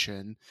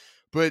situation,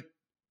 but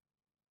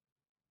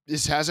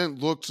this hasn't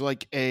looked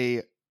like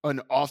an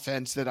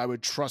offense that I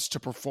would trust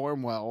to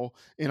perform well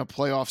in a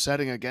playoff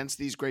setting against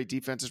these great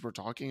defenses we're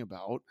talking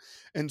about.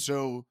 And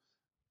so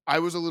I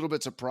was a little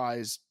bit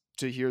surprised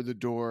to hear the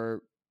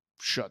door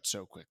shut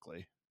so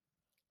quickly.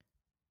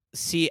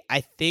 See,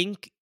 I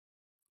think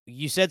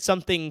you said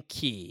something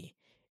key.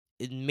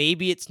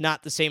 Maybe it's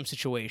not the same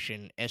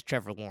situation as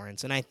Trevor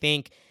Lawrence. And I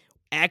think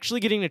actually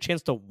getting a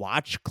chance to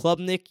watch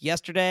Klubnik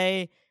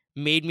yesterday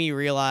made me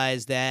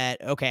realize that,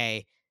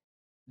 okay,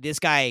 this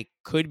guy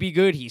could be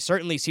good. He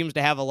certainly seems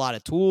to have a lot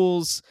of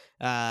tools.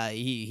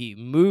 He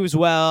moves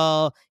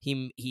well.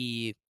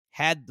 He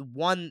had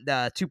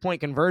the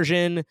 2-point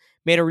conversion,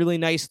 made a really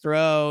nice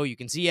throw. You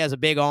can see he has a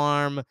big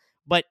arm,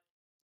 but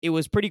it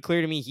was pretty clear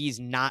to me he's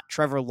not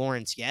Trevor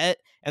Lawrence yet.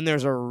 And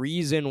there's a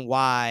reason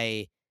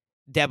why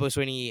Dabo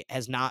Swinney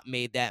has not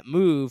made that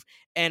move.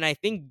 And I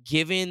think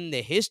given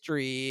the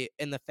history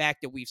and the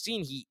fact that we've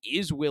seen he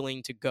is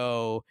willing to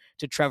go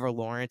to Trevor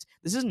Lawrence,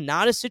 this is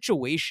not a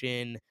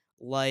situation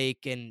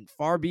and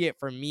far be it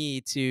from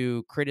me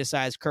to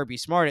criticize Kirby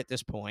Smart at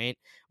this point,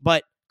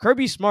 but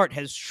Kirby Smart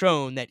has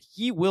shown that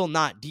he will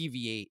not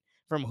deviate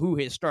from who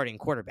his starting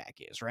quarterback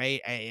is,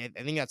 right? I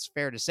think that's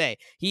fair to say.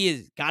 He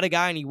has got a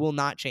guy and he will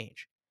not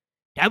change.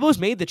 Dabo's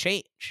made the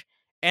change.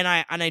 And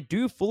I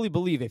do fully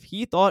believe if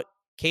he thought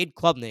Cade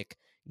Klubnik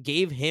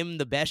gave him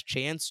the best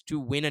chance to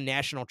win a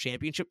national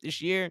championship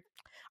this year,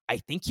 I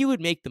think he would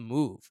make the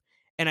move.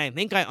 And I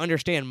think I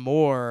understand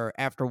more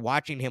after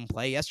watching him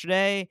play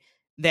yesterday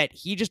that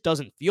he just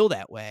doesn't feel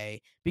that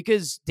way,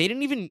 because they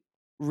didn't even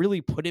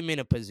really put him in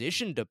a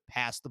position to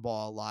pass the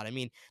ball a lot. I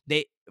mean,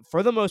 they,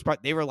 for the most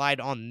part, they relied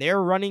on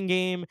their running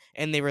game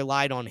and they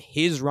relied on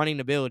his running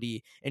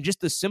ability. And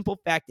just the simple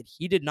fact that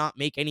he did not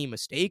make any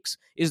mistakes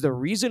is the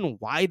reason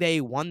why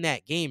they won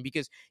that game.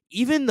 Because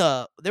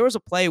there was a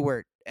play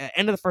where at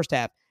end of the first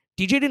half,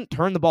 DJ didn't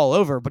turn the ball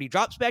over, but he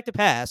drops back to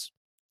pass.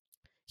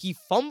 He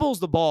fumbles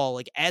the ball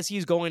like as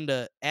he's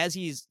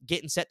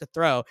getting set to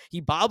throw.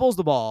 He bobbles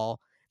the ball,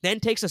 then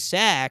takes a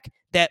sack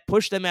that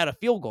pushed them out of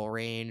field goal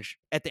range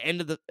at the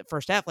end of the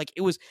first half. Like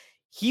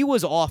he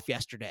was off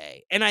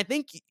yesterday. And I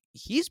think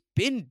he's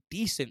been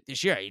decent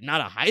this year. He's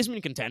not a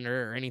Heisman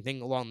contender or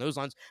anything along those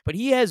lines, but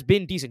he has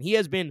been decent. He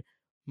has been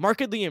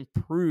markedly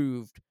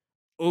improved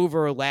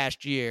over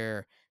last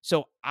year.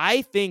 So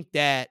I think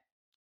that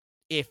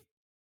if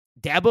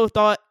Dabo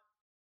thought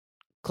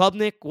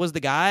Klubnik was the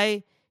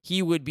guy,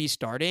 he would be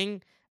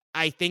starting.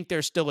 I think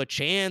there's still a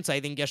chance. I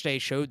think yesterday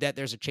showed that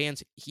there's a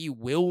chance he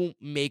will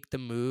make the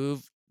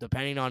move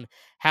depending on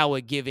how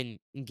a given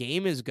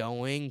game is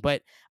going.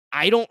 But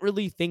I don't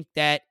really think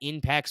that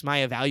impacts my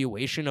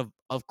evaluation of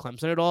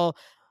Clemson at all.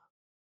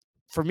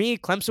 For me,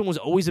 Clemson was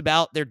always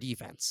about their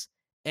defense.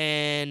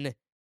 And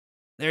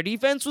their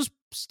defense was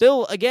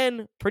still,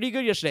 again, pretty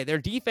good yesterday. Their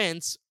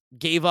defense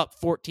gave up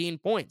 14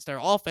 points. Their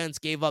offense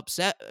gave up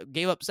 7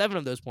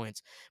 of those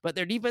points. But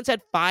their defense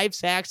had 5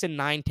 sacks and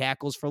 9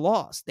 tackles for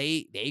loss.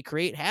 They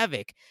create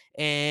havoc.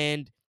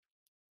 And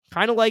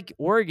kind of like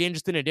Oregon,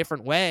 just in a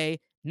different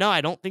way, no,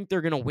 I don't think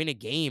they're going to win a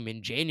game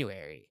in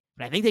January.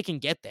 But I think they can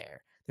get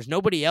there. There's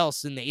nobody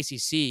else in the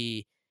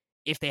ACC.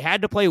 If they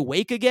had to play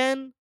Wake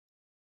again,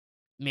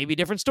 maybe a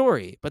different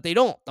story. But they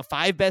don't. The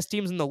 5 best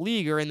teams in the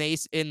league are in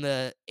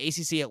the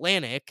ACC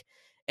Atlantic.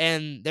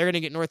 And they're going to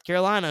get North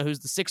Carolina, who's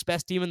the 6th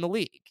best team in the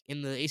league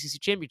in the ACC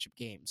championship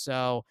game.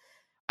 So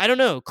I don't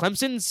know.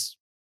 Clemson's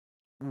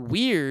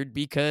weird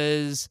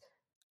because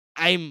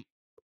I'm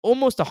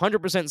almost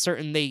 100%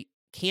 certain they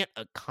can't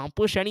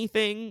accomplish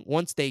anything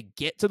once they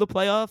get to the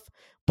playoff,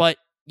 but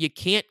you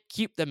can't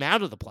keep them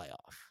out of the playoff.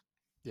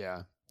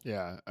 Yeah,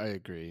 I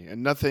agree.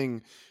 And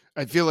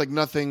I feel like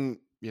nothing,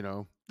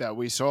 that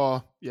we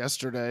saw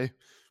yesterday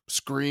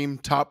scream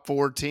top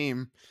 4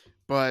 team,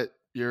 but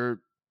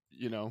you're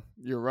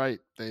right.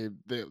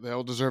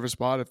 They'll deserve a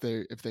spot if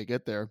they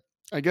get there.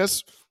 I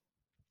guess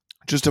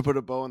just to put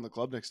a bow on the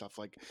Klubnik stuff,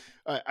 like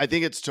I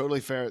think it's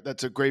totally fair.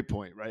 That's a great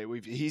point, right?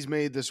 He's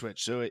made the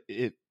switch, so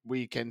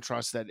we can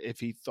trust that if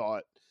he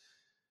thought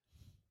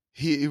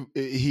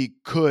he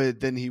could,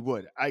 then he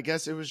would. I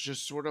guess it was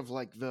just sort of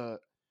like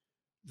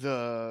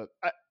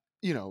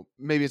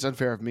maybe it's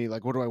unfair of me.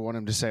 Like, what do I want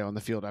him to say on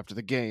the field after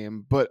the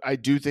game? But I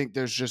do think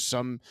there's just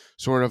some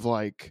sort of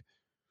like,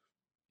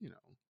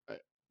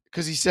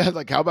 because he said,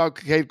 like, how about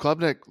Cade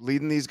Klubnik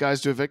leading these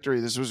guys to a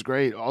victory? This was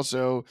great.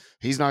 Also,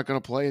 he's not going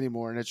to play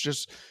anymore. And it's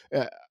just,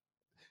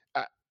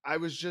 I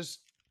was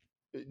just,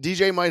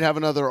 DJ might have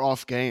another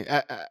off game.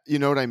 You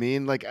know what I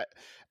mean? Like,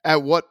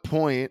 at what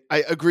point,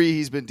 I agree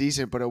he's been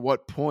decent, but at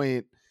what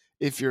point,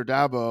 if you're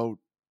Dabo,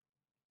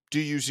 do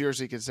you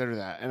seriously consider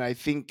that? And I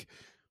think,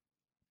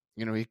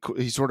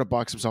 he sort of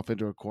boxed himself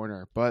into a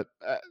corner. But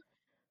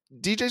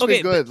DJ's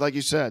been good, like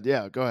you said.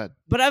 Yeah, go ahead.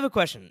 But I have a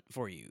question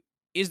for you.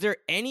 Is there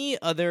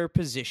any other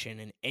position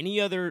in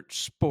any other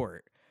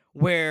sport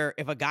where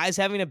if a guy's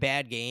having a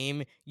bad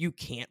game, you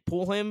can't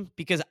pull him?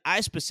 Because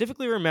I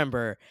specifically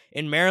remember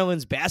in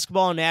Maryland's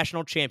basketball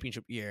national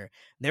championship year,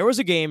 there was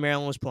a game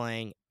Maryland was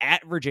playing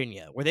at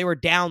Virginia where they were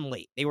down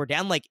late. They were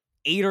down like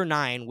 8 or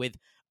 9 with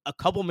a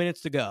couple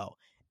minutes to go.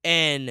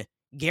 And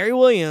Gary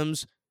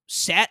Williams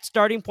sat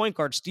starting point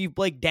guard Steve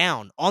Blake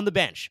down on the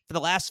bench for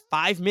the last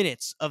 5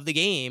 minutes of the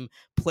game,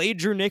 played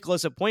Drew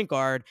Nicholas at point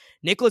guard.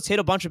 Nicholas hit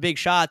a bunch of big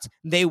shots.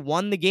 They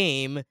won the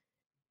game.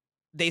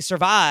 They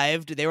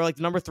survived. They were like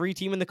the number 3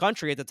 team in the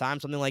country at the time,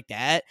 something like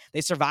that.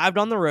 They survived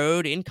on the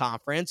road in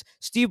conference.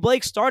 Steve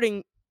Blake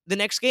starting the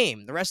next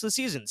game, the rest of the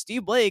season.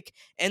 Steve Blake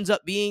ends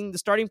up being the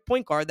starting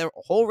point guard the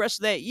whole rest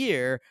of that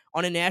year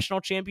on a national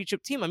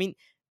championship team. I mean,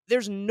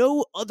 there's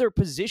no other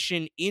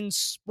position in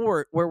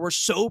sport where we're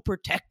so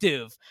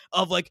protective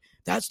of like,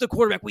 that's the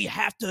quarterback.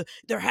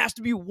 There has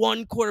to be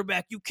one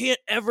quarterback. You can't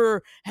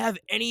ever have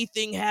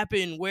anything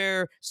happen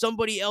where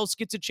somebody else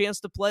gets a chance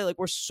to play. Like,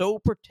 we're so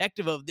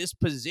protective of this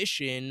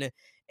position.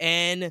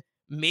 And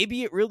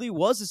maybe it really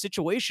was a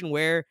situation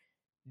where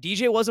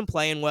DJ wasn't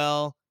playing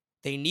well.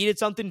 They needed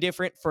something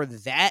different for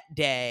that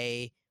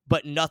day,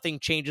 but nothing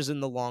changes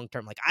in the long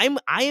term. Like,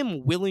 I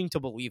am willing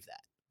to believe that.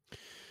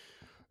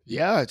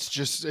 Yeah, it's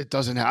just, it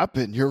doesn't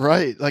happen. You're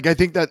right. Like, I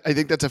think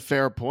that's a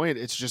fair point.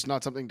 It's just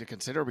not something to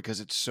consider because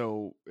it's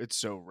so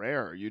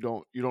rare. You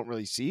don't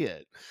really see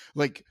it.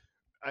 Like,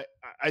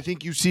 I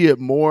think you see it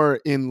more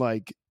in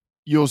like,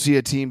 you'll see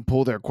a team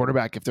pull their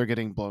quarterback if they're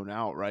getting blown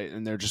out, right?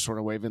 And they're just sort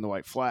of waving the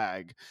white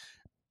flag.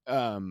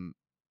 And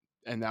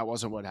that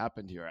wasn't what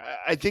happened here.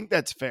 I think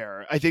that's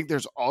fair. I think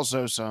there's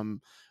also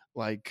some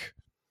like,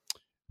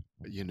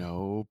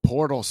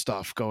 portal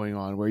stuff going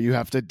on where you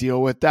have to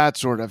deal with that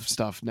sort of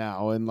stuff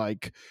now. And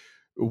like,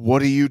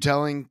 what are you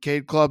telling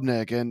Cade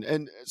Klubnik?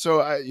 And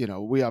so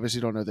we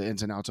obviously don't know the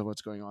ins and outs of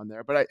what's going on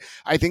there, but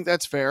I think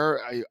that's fair.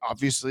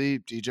 Obviously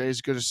DJ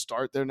is going to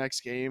start their next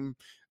game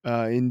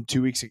in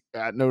 2 weeks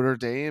at Notre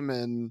Dame,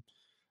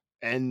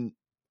 and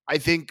I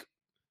think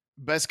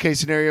best case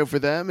scenario for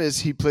them is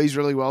he plays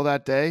really well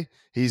that day.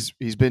 He's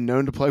been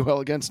known to play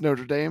well against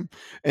Notre Dame,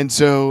 and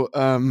so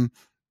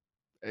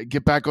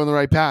get back on the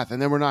right path.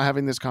 And then we're not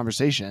having this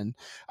conversation.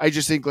 I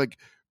just think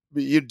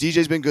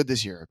DJ's been good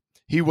this year.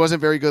 He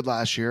wasn't very good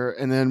last year,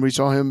 and then we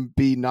saw him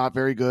be not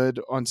very good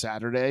on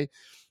Saturday.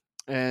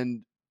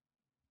 And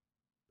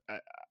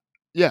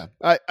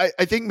I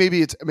think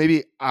maybe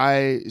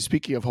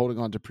speaking of holding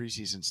on to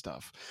preseason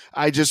stuff,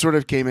 I just sort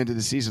of came into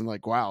the season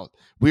like, wow,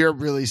 we are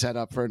really set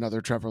up for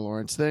another Trevor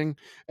Lawrence thing.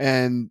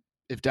 And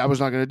if Dabo's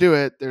not going to do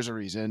it, there's a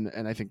reason.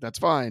 And I think that's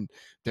fine.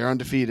 They're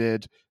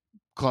undefeated.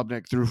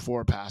 Klubnik threw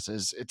 4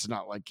 passes. It's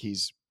not like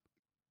he's,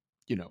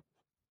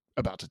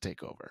 about to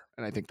take over.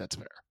 And I think that's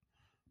fair.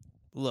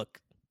 Look,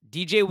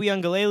 DJ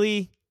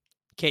Uiagalelei,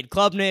 Cade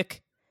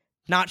Klubnik,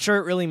 not sure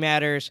it really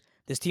matters.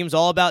 This team's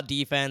all about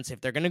defense. If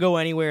they're going to go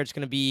anywhere, it's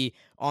going to be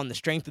on the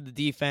strength of the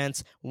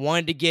defense.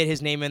 Wanted to get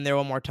his name in there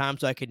one more time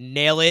so I could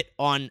nail it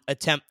on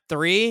attempt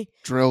 3.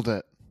 Drilled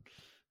it.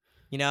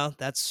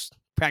 That's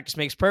practice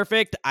makes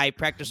perfect. I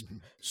practiced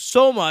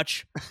so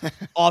much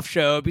off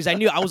show because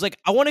I was like,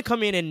 I want to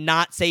come in and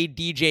not say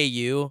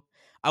DJU.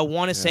 I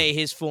want to say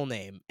his full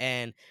name.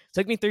 And it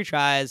took me 3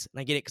 tries, and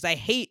I get it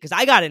because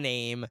I got a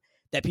name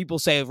that people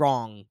say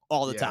wrong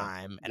all the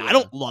time, and I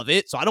don't love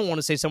it, so I don't want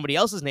to say somebody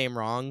else's name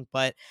wrong,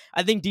 but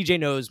I think DJ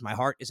knows my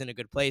heart is in a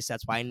good place.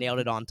 That's why I nailed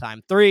it on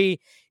time 3.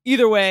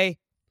 Either way,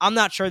 I'm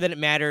not sure that it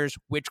matters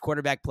which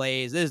quarterback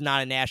plays. This is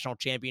not a national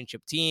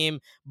championship team,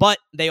 but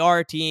they are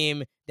a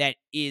team that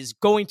is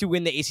going to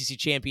win the ACC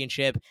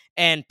championship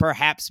and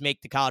perhaps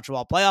make the college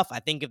football playoff. I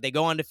think if they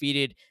go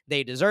undefeated,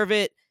 they deserve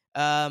it.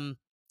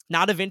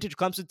 Not a vintage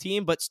Clemson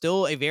team, but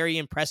still a very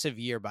impressive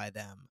year by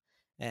them.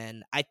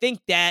 And I think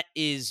that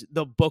is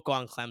the book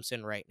on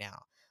Clemson right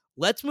now.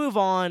 Let's move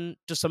on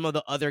to some of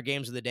the other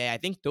games of the day. I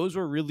think those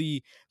were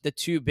really the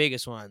 2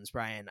 biggest ones,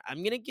 Brian. I'm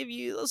going to give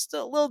you a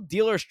little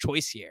dealer's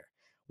choice here.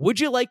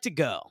 Would you like to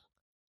go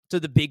to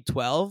the Big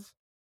 12,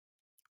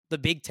 the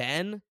Big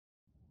 10,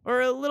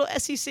 or a little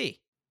SEC?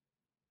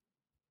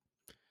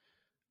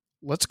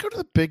 Let's go to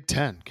the Big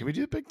 10. Can we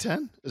do the Big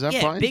 10? Is that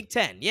fine? Yeah, Big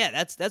 10.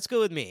 Yeah, that's good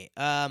with me.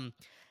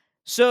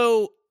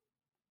 So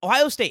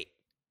Ohio State,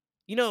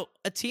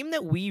 a team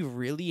that we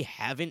really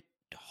haven't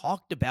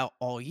talked about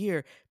all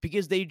year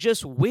because they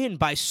just win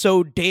by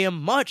so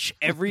damn much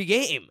every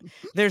game.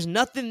 There's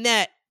nothing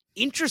that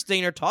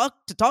interesting to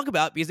talk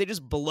about because they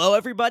just blow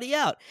everybody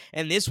out.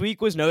 And this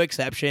week was no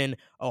exception.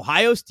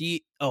 Ohio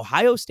State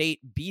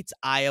beats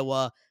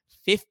Iowa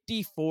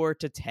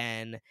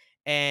 54-10.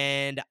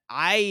 And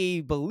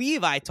I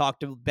believe I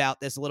talked about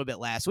this a little bit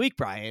last week,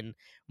 Brian,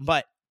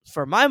 but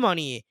for my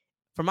money,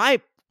 from a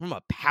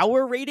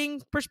power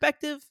rating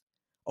perspective,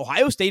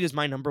 Ohio State is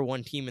my number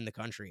 1 team in the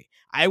country.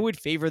 I would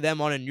favor them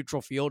on a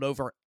neutral field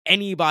over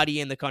anybody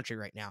in the country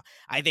right now.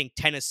 I think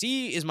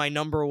Tennessee is my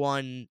number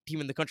 1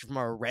 team in the country from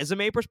a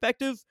resume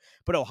perspective,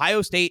 but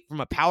Ohio State,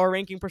 from a power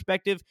ranking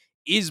perspective,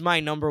 is my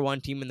number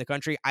 1 team in the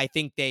country. I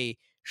think they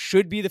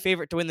should be the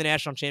favorite to win the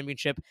national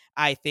championship.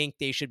 I think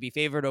they should be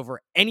favored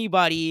over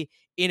anybody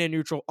on a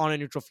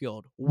neutral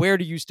field. Where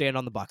do you stand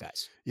on the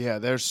Buckeyes? Yeah,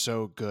 they're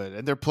so good,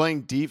 and they're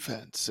playing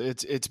defense.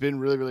 It's been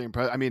really, really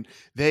impressive. I mean,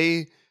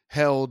 they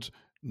held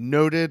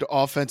noted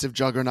offensive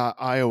juggernaut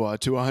Iowa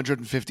to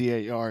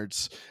 158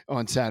 yards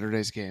on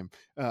Saturday's game.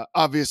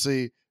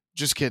 Obviously,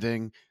 just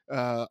kidding.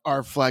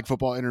 Our flag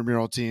football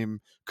intramural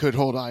team could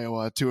hold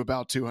Iowa to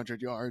about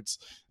 200 yards.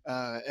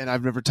 And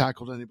I've never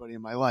tackled anybody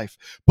in my life.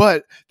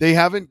 But they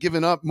haven't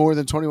given up more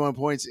than 21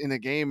 points in a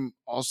game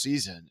all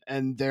season.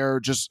 And they're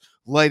just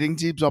lighting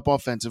teams up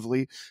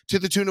offensively to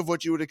the tune of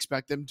what you would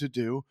expect them to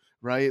do,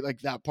 right? Like,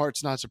 that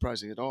part's not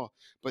surprising at all.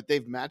 But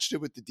they've matched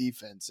it with the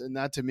defense. And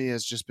that, to me,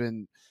 has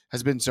been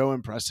so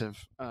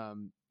impressive.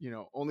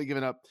 Only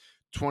giving up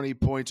 20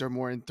 points or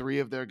more in 3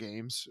 of their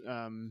games.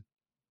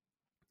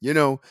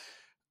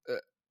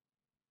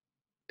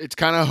 It's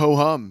kind of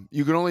ho-hum.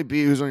 You can only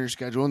beat who's on your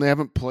schedule, and they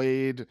haven't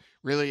played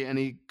really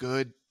any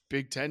good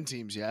Big Ten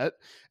teams yet.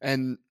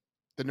 And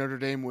the Notre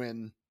Dame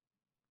win,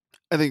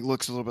 I think,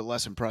 looks a little bit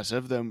less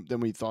impressive than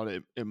we thought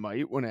it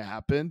might when it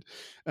happened.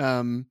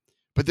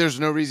 But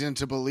there's no reason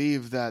to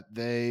believe that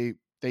they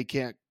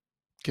can't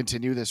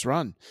continue this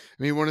run.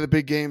 I mean, one of the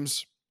big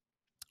games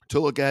to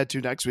look ahead to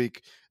next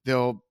week,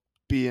 they'll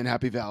be in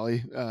Happy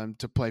Valley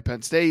to play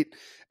Penn State,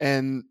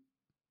 and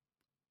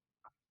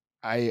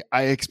I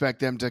expect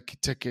them to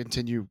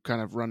continue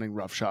kind of running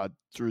roughshod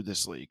through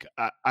this league.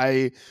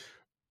 I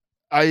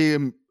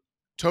am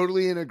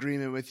totally in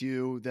agreement with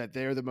you that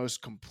they're the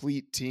most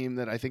complete team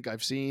that I think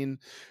I've seen.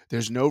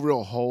 There's no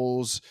real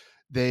holes.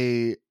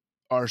 They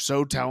are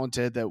so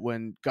talented that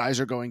when guys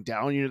are going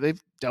down,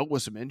 they've dealt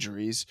with some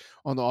injuries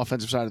on the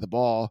offensive side of the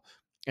ball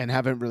and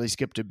haven't really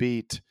skipped a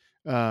beat.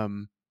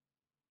 So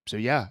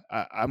yeah,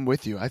 I'm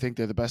with you. I think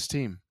they're the best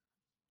team.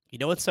 You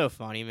know what's so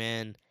funny,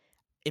 man?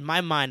 In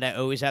my mind, I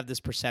always have this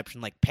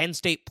perception like Penn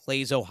State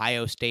plays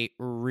Ohio State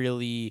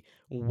really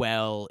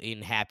well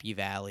in Happy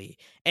Valley.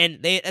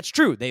 And that's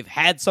true. They've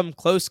had some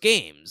close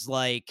games.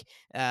 Like,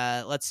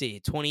 let's see,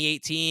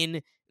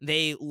 2018,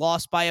 they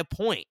lost by a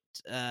point.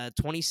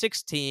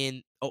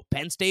 2016,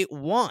 Penn State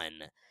won.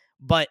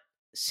 But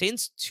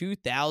since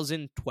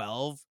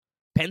 2012,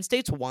 Penn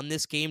State's won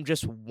this game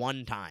just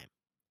one time.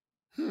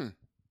 Hmm.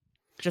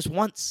 Just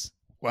once.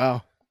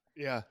 Wow.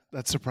 Yeah,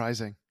 that's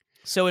surprising.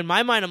 So in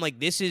my mind, I'm like,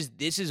 this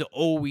is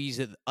always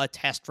a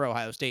test for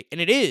Ohio State,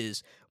 and it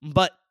is.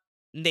 But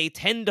they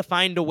tend to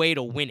find a way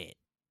to win it.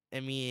 I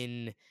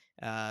mean,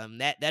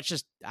 that's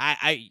just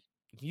if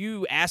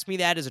you asked me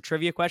that as a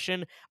trivia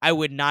question, I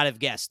would not have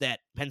guessed that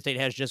Penn State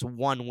has just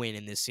one win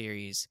in this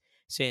series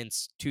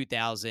since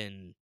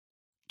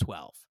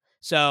 2012.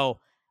 So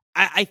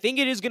I think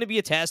it is going to be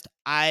a test.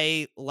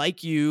 I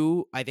like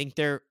you. I think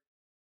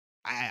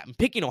I'm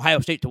picking Ohio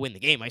State to win the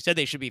game. I said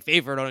they should be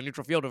favored on a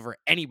neutral field over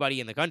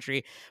anybody in the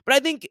country, but I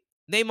think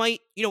they might,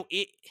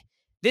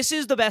 this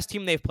is the best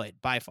team they've played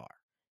by far.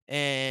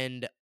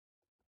 And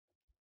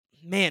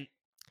man,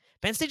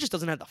 Penn State just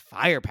doesn't have the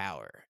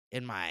firepower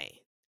in my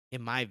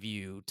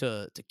view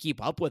to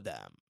keep up with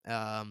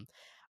them.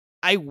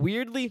 I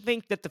weirdly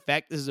think that the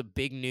fact this is a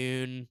big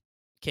noon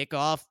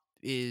kickoff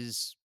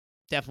is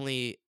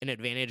definitely an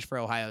advantage for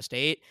Ohio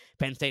State.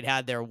 Penn State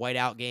had their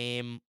whiteout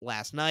game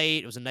last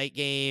night. It was a night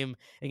game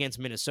against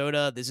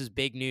Minnesota. This is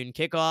big noon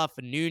kickoff,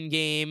 a noon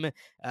game.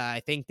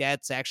 I think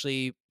that's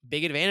actually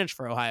big advantage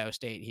for Ohio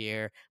State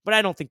here, but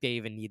I don't think they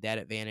even need that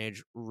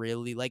advantage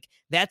really. Like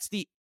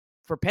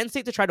for Penn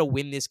State to try to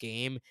win this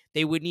game,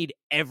 they would need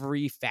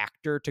every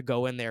factor to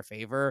go in their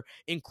favor,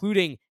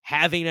 including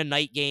having a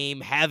night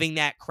game, having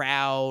that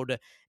crowd,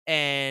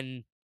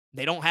 and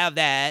they don't have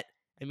that.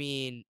 I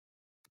mean,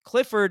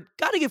 Clifford,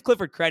 got to give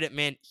Clifford credit,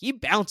 man. He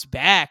bounced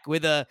back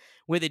with a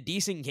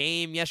decent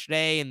game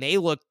yesterday, and they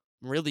looked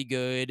really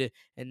good.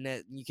 And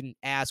you can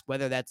ask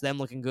whether that's them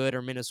looking good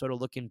or Minnesota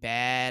looking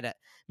bad.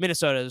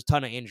 Minnesota has a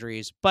ton of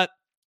injuries, but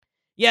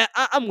yeah,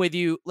 I'm with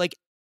you. Like,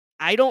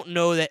 I don't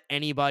know that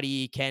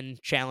anybody can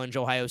challenge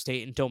Ohio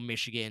State until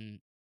Michigan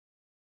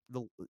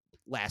the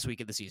last week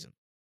of the season.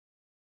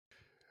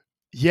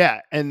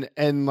 Yeah, and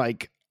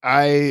like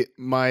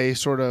my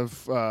sort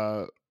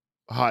of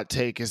hot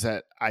take is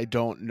that I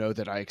don't know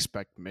that I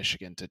expect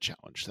Michigan to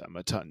challenge them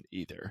a ton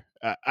either.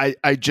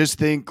 I just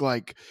think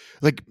like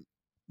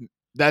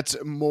that's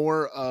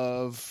more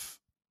of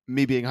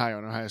me being high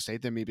on Ohio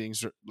State than me being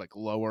like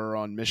lower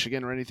on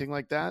Michigan or anything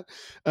like that.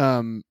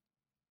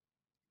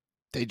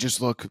 They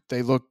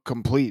look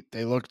complete.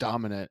 They look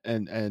dominant,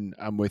 and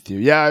I'm with you.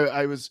 Yeah,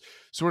 I was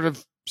sort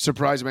of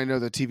surprised. I know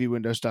the TV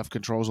window stuff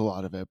controls a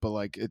lot of it, but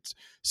like it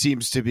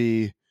seems to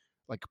be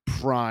like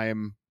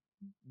prime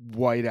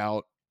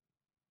whiteout.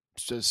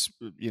 Just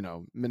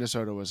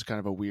Minnesota was kind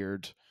of a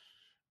weird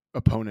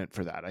opponent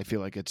for that. I feel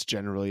like it's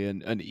generally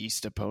an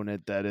East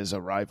opponent that is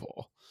a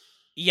rival.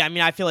 Yeah, I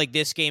mean, I feel like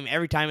this game,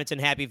 every time it's in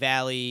Happy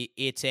Valley,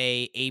 it's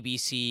a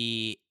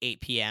ABC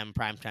 8 p.m.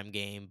 primetime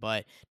game.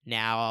 But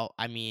now,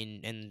 I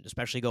mean, and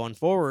especially going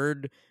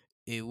forward,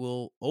 it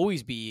will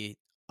always be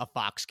a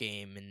Fox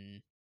game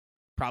and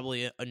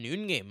probably a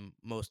noon game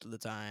most of the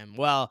time.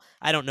 Well,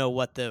 I don't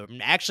know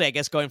actually, I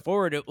guess going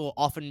forward, it will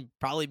often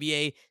probably be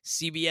a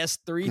CBS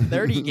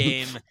 3:30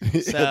 game.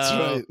 So, that's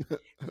right.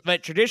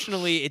 But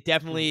traditionally,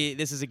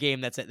 this is a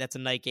game that's a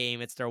night game.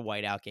 It's their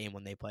whiteout game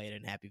when they play it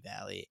in Happy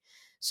Valley.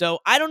 So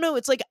I don't know.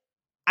 It's like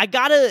I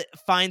gotta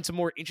find some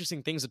more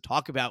interesting things to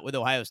talk about with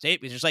Ohio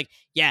State because it's like,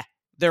 yeah,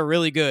 they're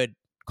really good.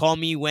 Call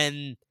me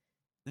when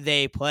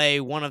they play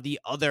one of the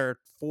other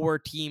 4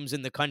 teams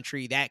in the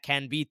country that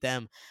can beat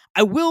them.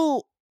 I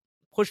will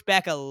push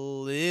back a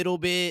little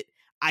bit.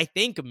 I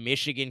think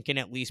Michigan can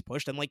at least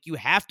push them. Like, you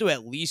have to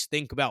at least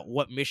think about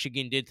what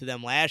Michigan did to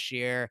them last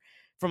year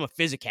from a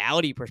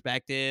physicality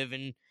perspective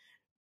and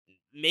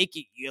make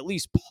it at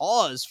least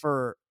pause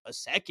for a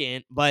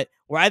second. But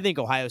where I think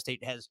Ohio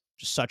State has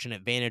just such an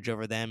advantage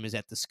over them is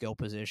at the skill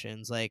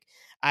positions. Like,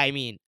 I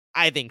mean,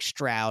 I think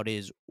Stroud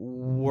is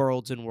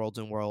worlds and worlds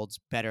and worlds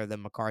better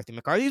than McCarthy.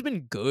 McCarthy's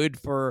been good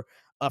for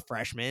a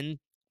freshman,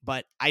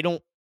 but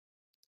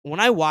when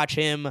I watch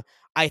him,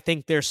 I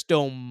think there's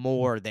still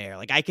more there.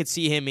 Like, I could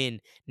see him in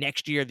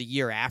next year, the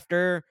year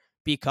after,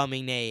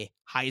 becoming a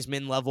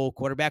Heisman level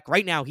quarterback.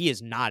 Right now, he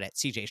is not at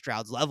CJ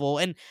Stroud's level.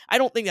 And I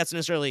don't think that's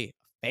necessarily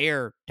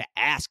fair to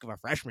ask of a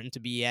freshman to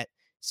be at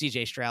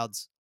CJ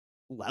Stroud's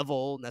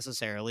level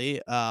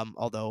necessarily.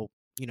 Although,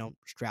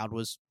 Stroud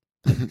was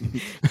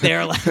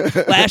there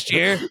last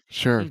year.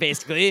 Sure.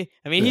 Basically.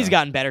 I mean, he's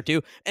gotten better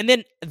too. And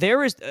then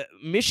there is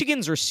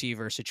Michigan's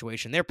receiver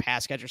situation, their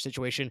pass catcher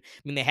situation.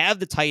 I mean, they have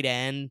the tight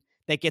end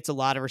that gets a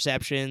lot of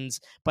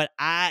receptions, but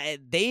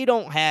they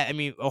don't have, I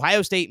mean,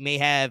 Ohio State may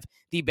have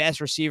the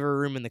best receiver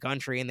room in the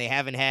country, and they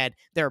haven't had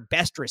their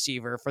best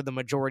receiver for the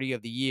majority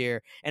of the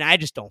year. And I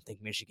just don't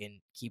think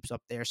Michigan keeps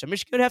up there. So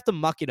Michigan would have to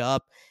muck it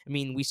up. I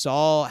mean, we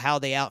saw how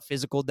they out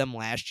physicaled them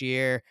last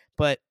year,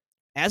 but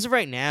as of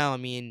right now, I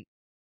mean,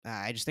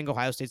 I just think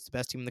Ohio State's the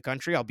best team in the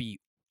country. I'll be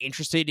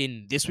interested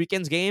in this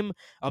weekend's game.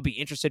 I'll be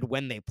interested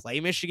when they play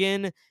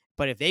Michigan.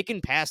 But if they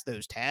can pass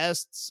those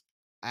tests,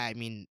 I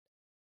mean,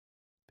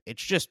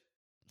 it's just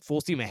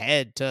full steam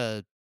ahead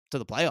to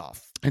the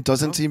playoff. It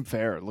doesn't seem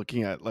fair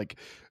looking at like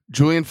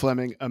Julian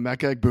Fleming,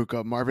 Emeka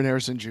Egbuka, Marvin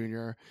Harrison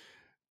Jr.,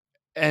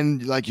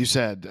 and like you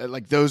said,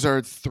 like those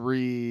are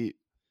three.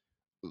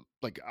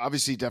 Like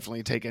obviously,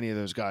 definitely take any of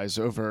those guys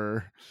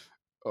over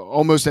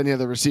almost any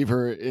other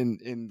receiver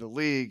in the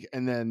league,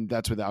 and then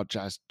that's without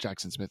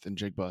Jackson Smith and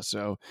Jigba.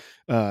 So,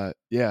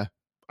 yeah,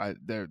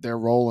 they're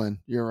rolling.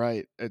 You're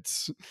right.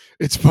 It's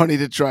funny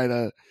to try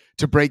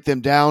to break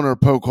them down or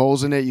poke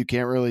holes in it. You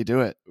can't really do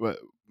it. I'm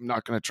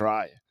not going to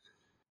try.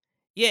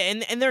 Yeah,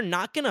 and they're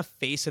not going to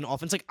face an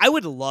offense. Like, I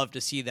would love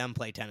to see them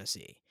play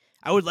Tennessee.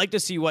 I would like to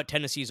see what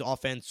Tennessee's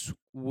offense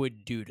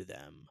would do to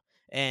them.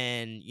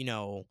 And,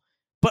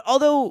 but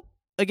although,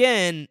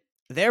 again,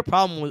 their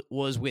problem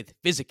was with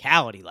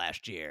physicality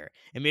last year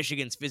and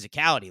Michigan's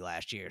physicality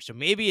last year. So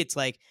maybe it's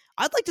like,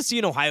 I'd like to see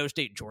an Ohio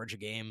State-Georgia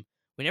game.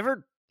 We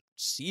never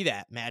see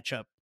that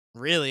matchup,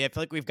 really. I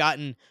feel like we've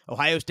gotten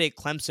Ohio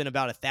State-Clemson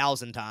about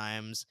 1,000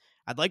 times.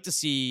 I'd like to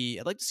see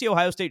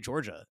Ohio State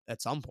Georgia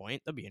at some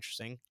point. That'd be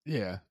interesting.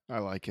 Yeah, I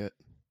like it.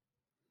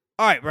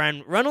 All right,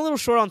 Brian, run a little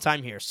short on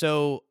time here.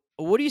 So,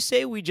 what do you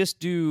say we just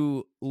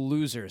do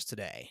losers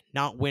today,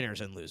 not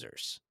winners and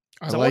losers?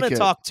 I want to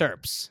talk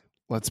Terps.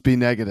 Let's be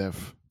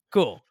negative.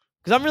 Cool.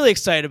 Because I'm really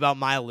excited about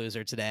my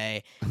loser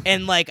today.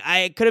 And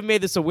I could have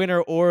made this a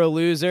winner or a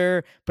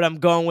loser, but I'm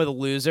going with a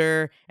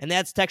loser, and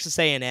that's Texas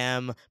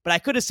A&M. But I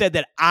could have said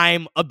that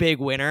I'm a big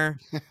winner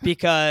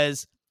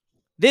because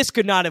this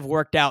could not have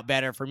worked out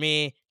better for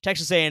me.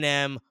 Texas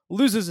A&M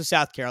loses to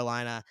South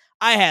Carolina.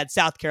 I had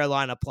South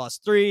Carolina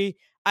 +3.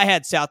 I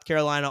had South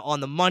Carolina on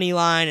the money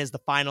line as the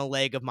final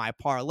leg of my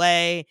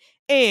parlay.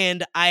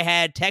 And I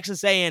had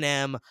Texas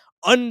A&M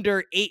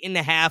under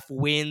 8.5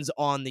 wins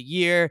on the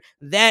year.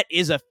 That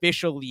is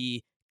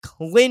officially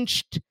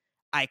clinched.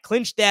 I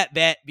clinched that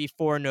bet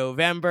before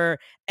November.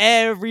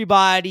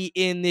 Everybody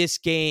in this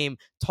game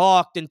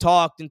talked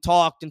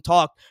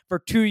for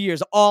 2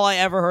 years. All I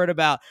ever heard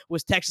about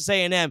was Texas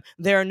A&M.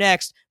 They're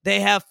next. They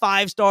have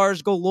 5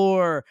 stars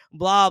galore.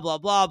 Blah, blah,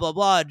 blah, blah,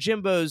 blah.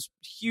 Jimbo's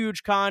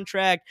huge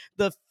contract.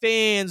 The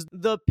fans,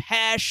 the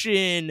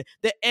passion,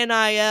 the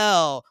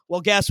NIL.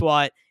 Well, guess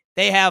what?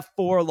 They have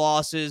 4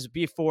 losses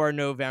before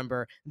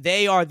November.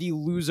 They are the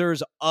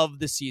losers of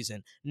the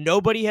season.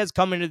 Nobody has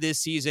come into this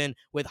season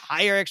with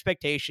higher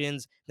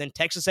expectations than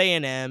Texas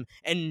A&M,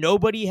 and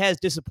nobody has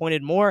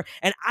disappointed more.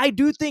 And I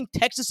do think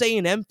Texas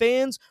A&M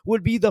fans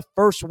would be the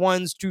first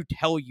ones to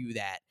tell you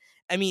that.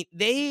 I mean,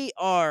 they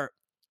are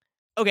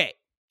okay.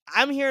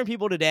 I'm hearing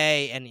people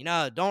today, and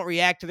don't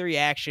react to the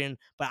reaction,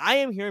 but I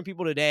am hearing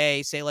people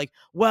today say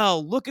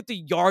well, look at the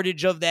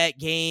yardage of that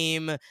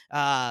game.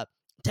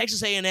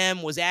 Texas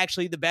A&M was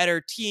actually the better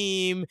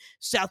team.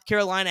 South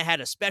Carolina had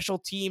a special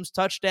teams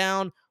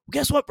touchdown. Well,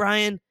 guess what,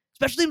 Brian?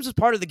 Special teams is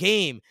part of the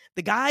game.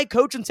 The guy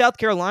coaching South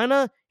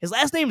Carolina, his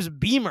last name is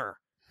Beamer.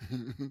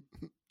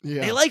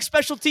 Yeah. They like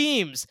special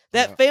teams.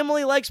 That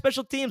family likes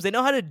special teams. They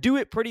know how to do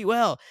it pretty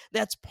well.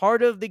 That's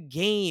part of the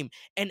game.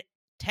 And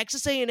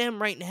Texas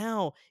A&M right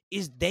now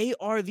they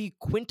are the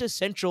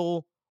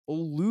quintessential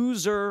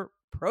loser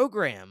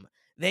program.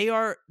 They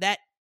are that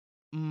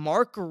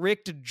Mark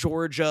Richt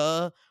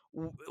Georgia.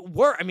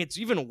 It's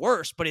even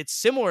worse, but it's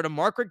similar to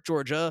Mark Richt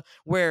Georgia,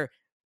 where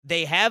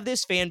they have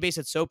this fan base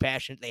that's so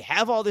passionate. They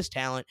have all this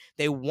talent.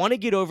 They want to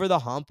get over the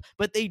hump,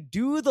 but they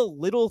do the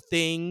little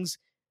things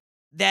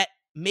that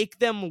make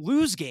them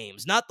lose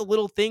games, not the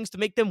little things to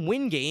make them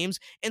win games,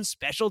 and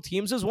special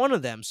teams is one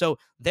of them. So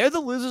they're the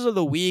losers of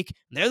the week.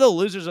 They're the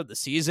losers of the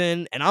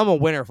season, and I'm a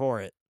winner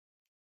for it.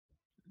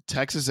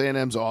 Texas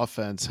A&M's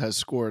offense has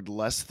scored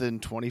less than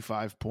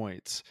 25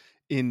 points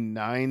in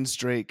 9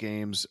 straight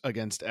games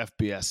against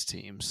FBS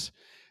teams.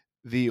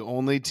 The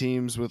only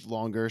teams with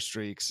longer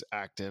streaks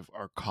active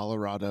are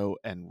Colorado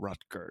and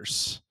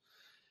Rutgers.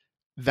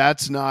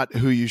 That's not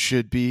who you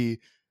should be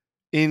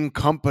in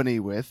company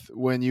with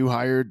when you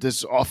hired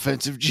this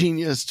offensive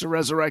genius to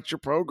resurrect your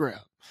program.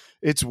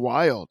 It's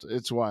wild.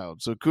 It's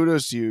wild. So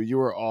kudos to you. You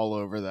were all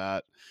over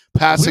that.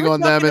 Passing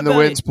on them in the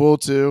wins pool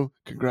too.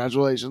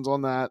 Congratulations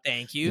on that.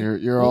 Thank you.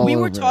 You're all over. We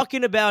were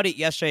talking about it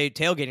yesterday,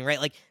 tailgating,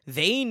 right?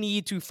 They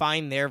need to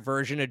find their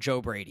version of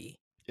Joe Brady.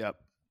 Yep.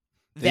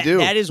 They do.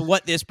 That is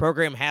what this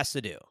program has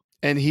to do.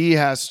 And he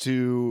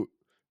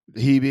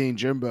being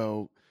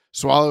Jimbo,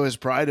 swallow his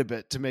pride a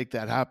bit to make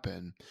that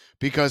happen.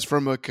 Because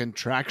from a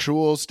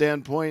contractual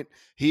standpoint,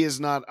 he is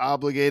not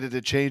obligated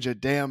to change a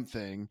damn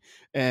thing.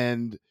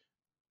 And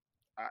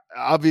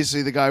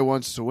obviously the guy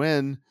wants to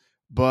win,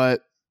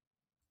 but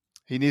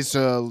he needs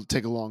to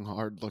take a long,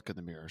 hard look in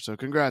the mirror. So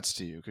congrats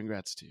to you.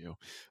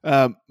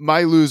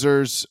 My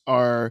losers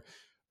are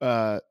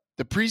the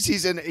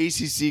preseason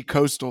ACC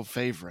Coastal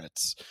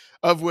favorites,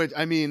 of which,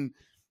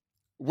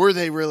 were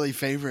they really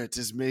favorites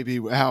is maybe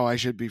how I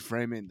should be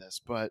framing this.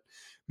 But,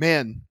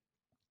 man,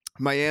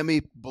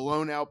 Miami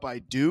blown out by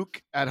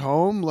Duke at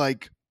home.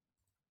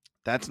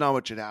 That's not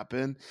what should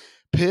happen.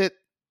 Pitt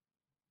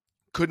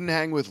couldn't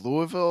hang with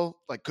Louisville,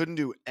 like couldn't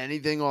do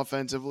anything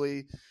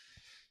offensively.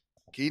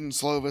 Keaton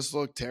Slovis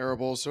looked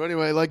terrible. So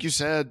anyway, like you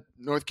said,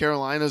 North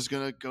Carolina's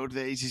going to go to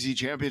the ACC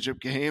championship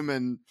game,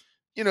 and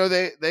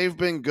they've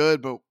been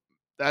good, but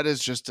that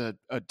is just a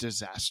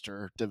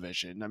disaster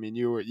division. I mean,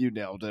 you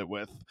nailed it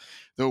with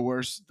the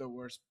worst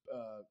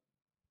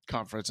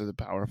conference of the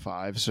Power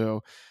Five.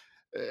 So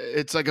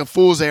it's like a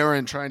fool's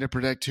errand trying to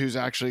predict who's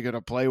actually going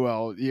to play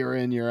well year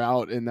in, year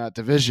out in that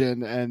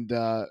division. And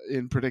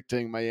in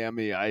predicting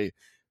Miami, I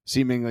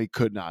seemingly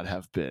could not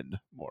have been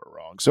more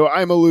wrong. So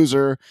I'm a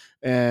loser,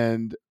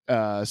 and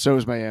so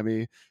is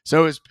Miami.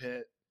 So is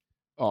Pitt.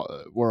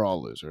 We're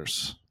all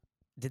losers.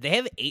 Did they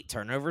have 8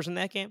 turnovers in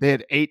that game? They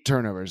had 8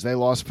 turnovers. They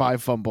lost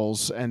 5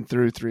 fumbles and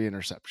threw 3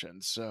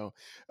 interceptions. So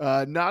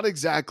not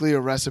exactly a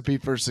recipe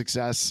for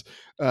success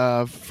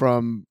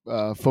from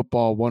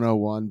Football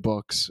 101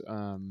 books.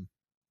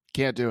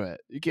 Can't do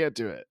it. You can't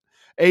do it.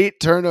 8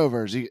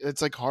 turnovers.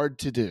 It's like hard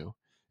to do.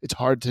 It's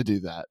hard to do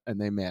that,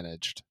 and they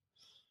managed.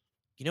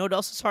 You know what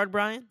else is hard,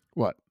 Brian?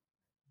 What?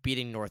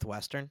 Beating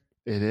Northwestern.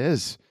 It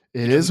is.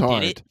 It is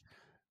hard.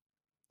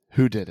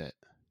 Who did it?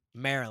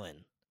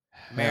 Maryland.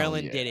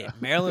 Maryland did it.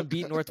 Maryland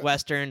beat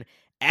Northwestern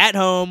at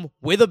home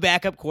with a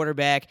backup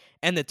quarterback,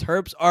 and the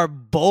Terps are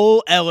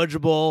bowl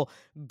eligible,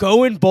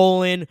 going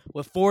bowling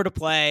with 4 to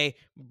play.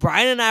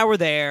 Brian and I were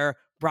there.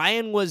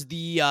 Brian was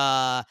the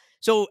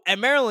so at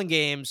Maryland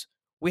games,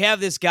 we have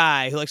this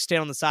guy who likes to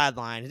stand on the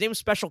sideline. His name is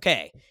Special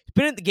K. He's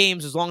been at the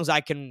games as long as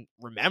I can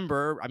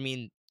remember. I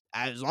mean,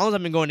 as long as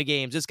I've been going to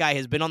games, this guy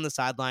has been on the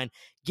sideline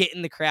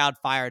getting the crowd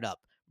fired up.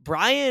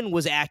 Brian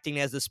was acting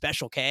as the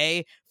Special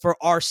K for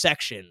our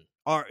section.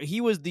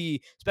 He was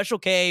the Special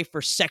K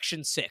for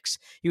Section 6.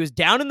 He was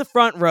down in the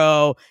front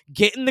row,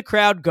 getting the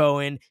crowd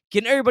going,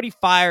 getting everybody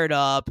fired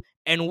up,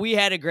 and we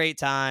had a great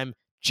time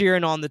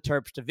cheering on the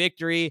Terps to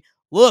victory.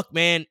 Look,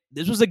 man,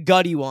 this was a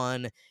gutty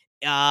one.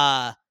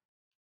 Emotions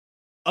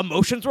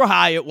were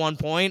high at one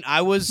point.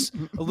 I was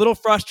a little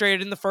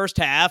frustrated in the first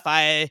half.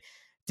 I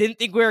didn't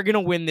think we were going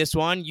to win this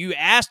one. You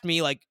asked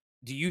me, like,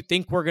 do you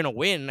think we're going to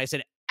win? And I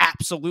said,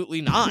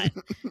 absolutely not.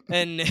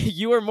 And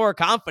you were more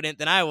confident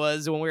than I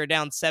was when we were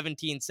down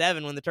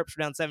 17-7, when the Terps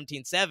were down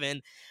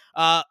 17-7.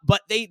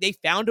 But they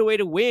found a way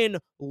to win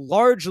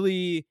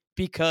largely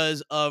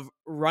because of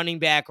running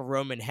back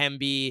Roman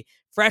Hemby,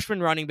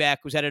 freshman running back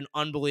who's had an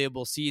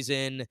unbelievable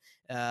season.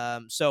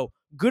 So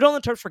good on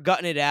the Terps for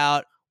gutting it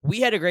out. We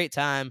had a great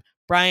time.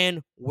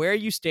 Brian, where are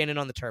you standing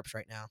on the Terps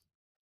right now?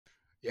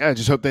 Yeah, I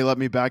just hope they let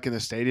me back in the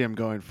stadium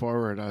going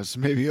forward. I was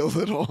maybe a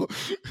little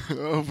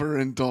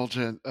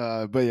overindulgent,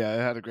 but yeah, I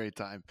had a great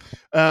time.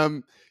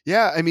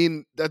 Yeah, I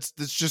mean that's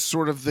just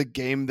sort of the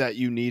game that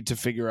you need to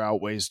figure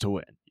out ways to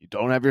win. You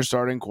don't have your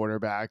starting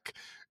quarterback.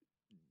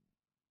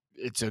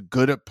 It's a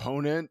good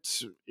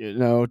opponent,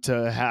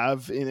 to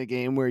have in a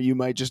game where you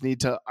might just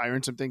need to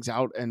iron some things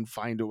out and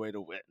find a way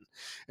to win.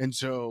 And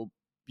so,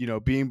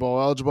 being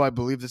bowl eligible, I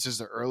believe this is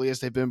the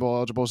earliest they've been bowl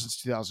eligible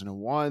since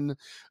 2001.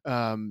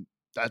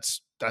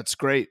 That's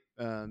great.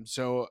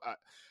 So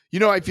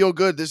I feel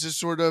good. This is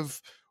sort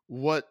of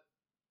what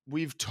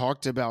we've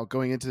talked about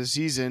going into the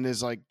season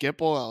is like get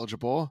bowl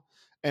eligible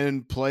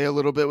and play a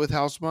little bit with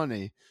house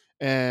money.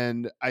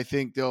 And I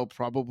think they'll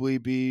probably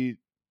be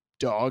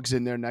dogs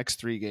in their next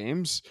 3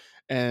 games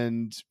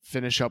and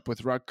finish up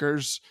with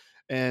Rutgers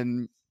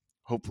and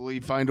hopefully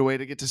find a way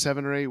to get to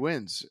 7 or 8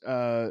 wins.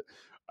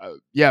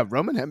 Yeah,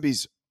 Roman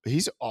Hemby's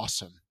he's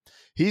awesome.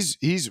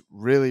 He's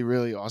really,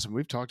 really awesome.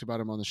 We've talked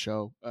about him on the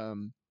show.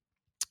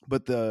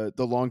 But the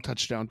long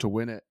touchdown to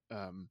win it,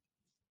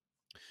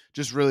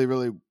 just really,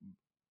 really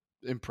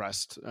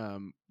impressed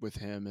with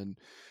him. And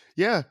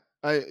yeah,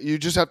 you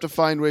just have to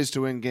find ways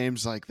to win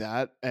games like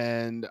that.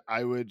 And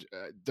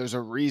there's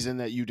a reason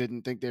that you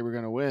didn't think they were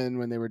going to win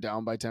when they were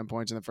down by 10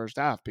 points in the first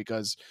half,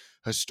 because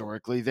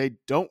historically they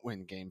don't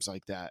win games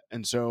like that.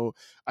 And so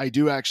I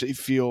do actually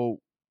feel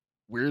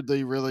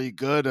weirdly really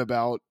good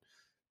about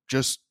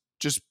just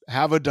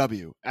have a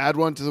W, add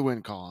one to the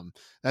win column.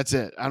 That's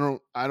it. I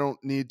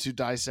don't need to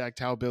dissect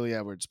how Billy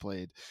Edwards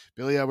played.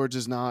 Billy Edwards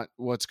is not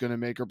what's going to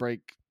make or break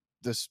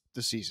the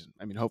season.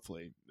 I mean,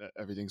 hopefully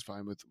everything's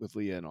fine with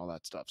Leah and all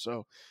that stuff.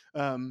 So,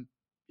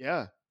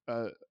 yeah,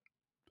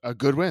 a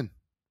good win.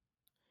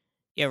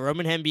 Yeah,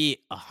 Roman Hemby,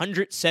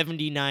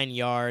 179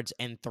 yards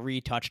and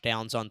 3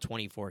 touchdowns on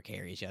 24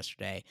 carries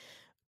yesterday.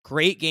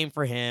 Great game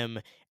for him.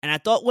 And I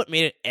thought what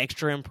made it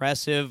extra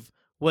impressive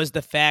was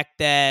the fact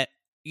that,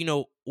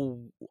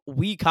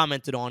 we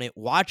commented on it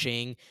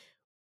watching.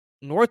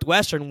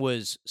 Northwestern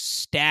was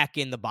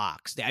stacking the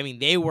box. I mean,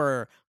 they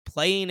were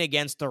playing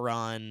against the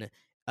run.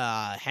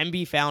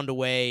 Hemby found a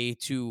way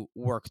to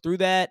work through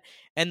that.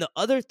 And the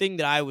other thing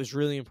that I was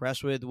really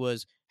impressed with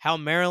was how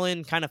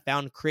Maryland kind of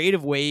found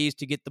creative ways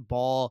to get the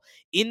ball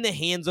in the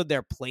hands of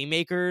their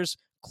playmakers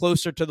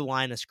closer to the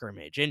line of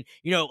scrimmage. And,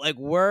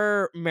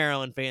 we're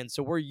Maryland fans,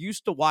 so we're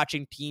used to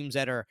watching teams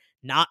that are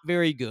not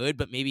very good,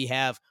 but maybe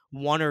have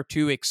one or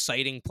two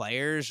exciting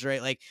players,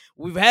 right? Like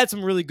we've had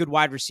some really good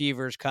wide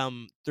receivers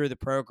come through the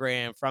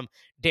program, from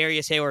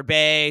Darius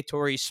Hayward-Bay,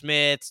 Torrey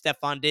Smith,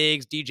 Stephon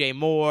Diggs, DJ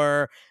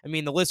Moore. I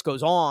mean, the list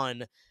goes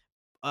on.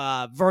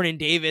 Vernon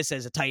Davis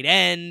as a tight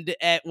end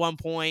at one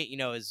point,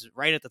 is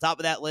right at the top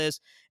of that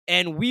list.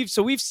 And we've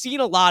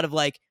seen a lot of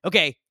like,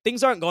 okay,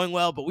 things aren't going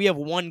well, but we have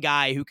one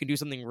guy who can do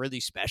something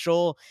really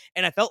special.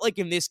 And I felt like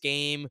in this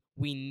game,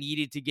 we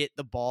needed to get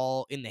the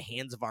ball in the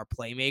hands of our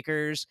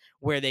playmakers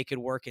where they could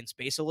work in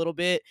space a little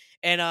bit.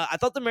 And I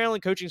thought the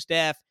Maryland coaching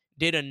staff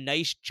did a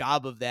nice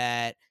job of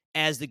that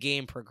as the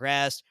game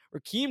progressed.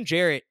 Raheem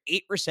Jarrett,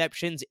 8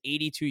 receptions,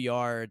 82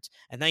 yards.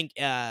 I think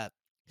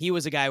he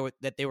was a guy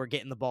that they were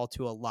getting the ball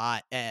to a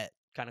lot at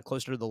kind of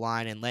closer to the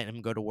line and letting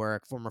him go to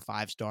work, former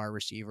 5-star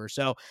receiver.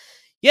 So,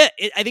 yeah,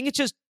 I think it's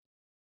just,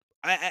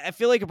 I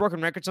feel like a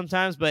broken record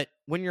sometimes, but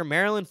when you're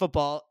Maryland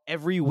football,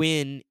 every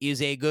win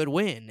is a good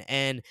win.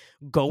 And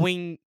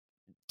going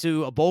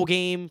to a bowl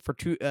game for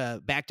 2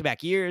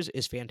 back-to-back years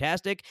is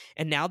fantastic.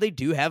 And now they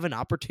do have an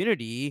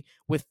opportunity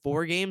with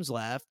 4 games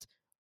left,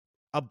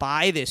 a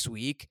bye this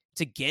week,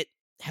 to get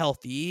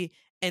healthy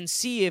and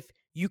see if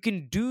you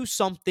can do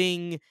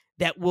something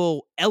that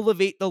will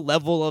elevate the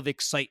level of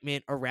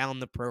excitement around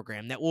the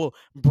program, that will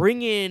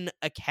bring in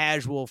a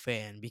casual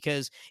fan.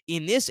 Because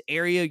in this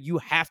area, you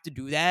have to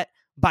do that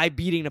by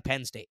beating a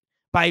Penn State,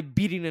 by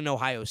beating an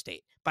Ohio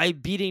State, by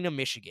beating a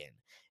Michigan.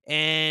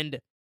 And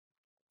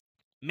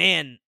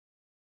man,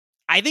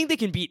 I think they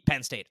can beat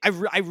Penn State.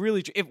 I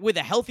really, if with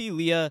a healthy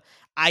Leah,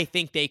 I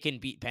think they can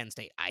beat Penn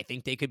State. I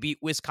think they could beat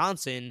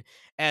Wisconsin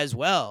as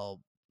well.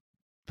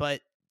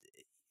 But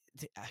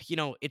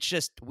it's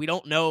just we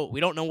don't know. We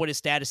don't know what his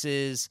status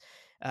is.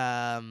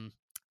 I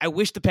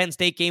wish the Penn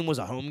State game was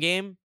a home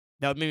game.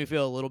 That would make me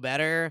feel a little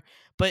better.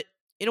 But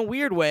in a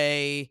weird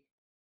way,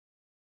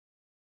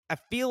 I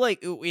feel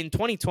like in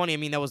 2020, I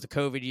mean, that was the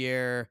COVID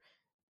year.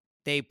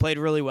 They played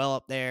really well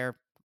up there.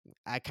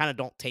 I kind of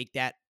don't take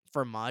that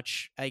for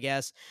much, I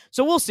guess.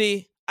 So we'll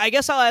see. I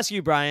guess I'll ask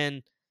you,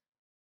 Brian,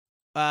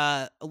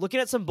 looking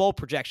at some bowl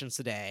projections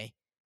today,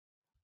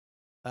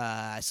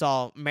 I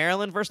saw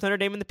Maryland versus Notre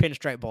Dame in the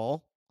Pinstripe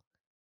Bowl,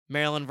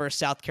 Maryland versus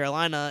South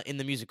Carolina in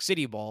the Music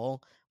City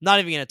Bowl. I'm not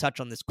even going to touch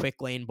on this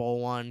Quick Lane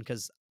Bowl one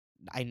because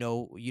I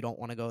know you don't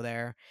want to go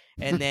there.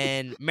 And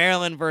then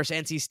Maryland versus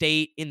NC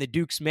State in the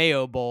Duke's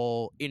Mayo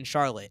Bowl in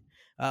Charlotte.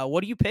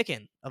 What are you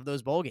picking of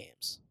those bowl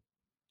games?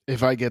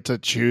 If I get to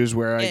choose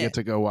where I get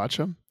to go watch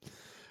them?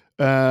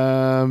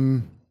 Oh,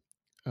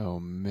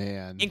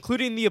 man.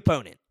 Including the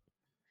opponent.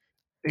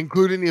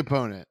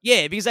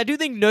 Yeah, because I do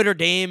think Notre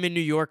Dame in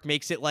New York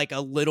makes it like a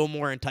little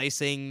more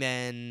enticing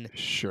than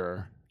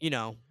sure,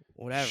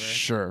 whatever.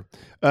 Sure.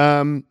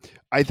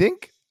 I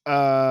think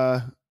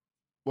well,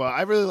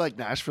 I really like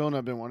Nashville and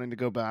I've been wanting to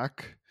go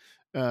back.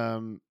 I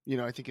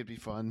think it'd be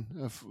fun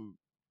if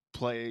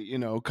play,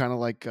 kind of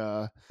like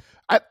I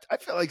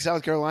feel like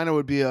South Carolina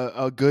would be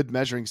a good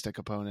measuring stick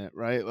opponent,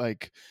 right?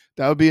 Like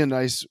that would be a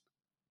nice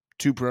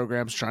 2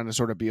 programs trying to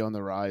sort of be on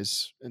the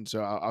rise. And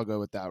so I'll go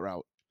with that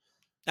route.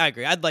 I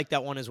agree. I'd like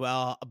that one as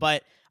well,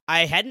 but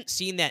I hadn't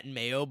seen that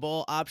Mayo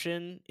Bowl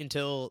option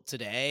until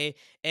today.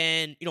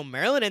 And,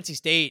 Maryland NC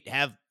State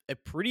have a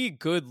pretty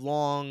good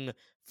long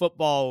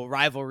football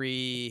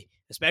rivalry,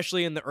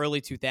 especially in the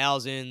early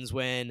 2000s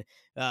when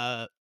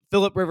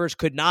Phillip Rivers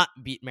could not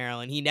beat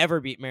Maryland. He never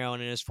beat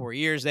Maryland in his 4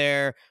 years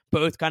there,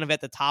 both kind of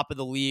at the top of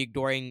the league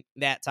during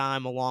that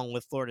time, along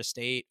with Florida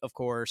State, of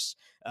course.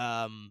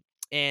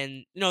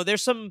 And,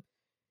 there's some,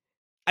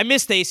 I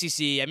miss the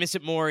ACC. I miss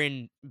it more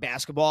in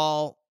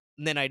basketball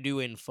than I do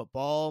in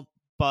football,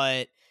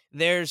 but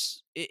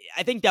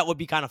I think that would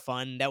be kind of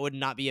fun. That would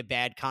not be a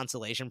bad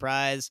consolation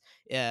prize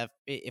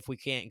if we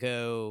can't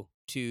go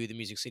to the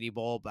Music City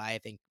Bowl, but I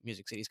think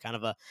Music City is kind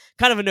of a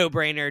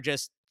no-brainer,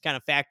 just kind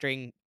of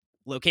factoring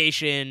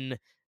location,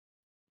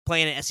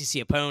 playing an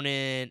SEC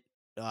opponent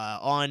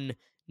on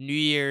New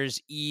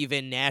Year's Eve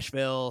in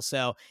Nashville.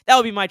 So that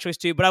would be my choice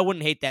too, but I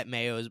wouldn't hate that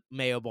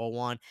Mayo Bowl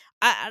one.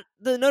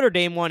 The Notre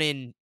Dame one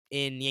in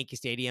Yankee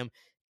Stadium,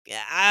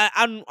 I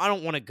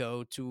don't want to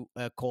go to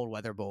a cold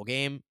weather bowl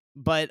game,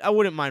 but I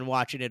wouldn't mind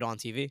watching it on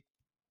TV.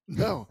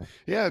 No.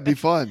 Yeah, it'd be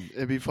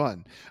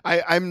fun.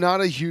 I'm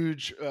not a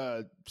huge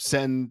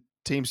send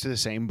teams to the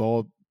same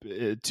bowl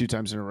 2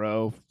 times in a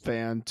row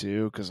fan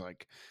too, because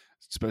like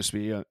it's supposed to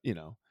be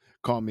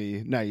call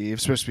me naive.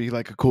 It's supposed to be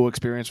like a cool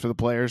experience for the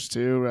players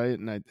too, right?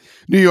 And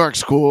New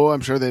York's cool.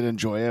 I'm sure they'd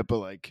enjoy it, but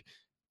like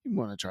you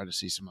want to try to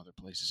see some other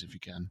places if you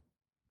can.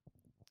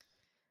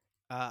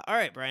 All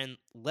right, Brian,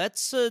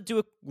 let's do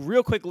a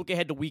real quick look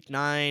ahead to Week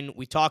 9.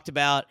 We talked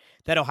about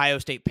that Ohio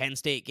State-Penn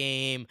State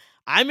game.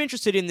 I'm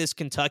interested in this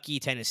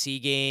Kentucky-Tennessee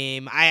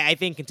game. I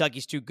think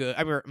Kentucky's too good.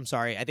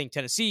 I think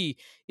Tennessee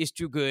is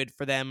too good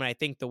for them, and I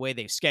think the way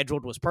they've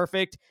scheduled was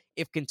perfect.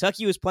 If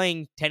Kentucky was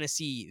playing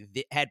Tennessee,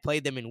 had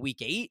played them in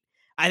Week 8,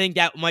 I think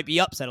that might be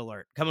upset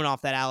alert coming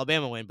off that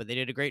Alabama win, but they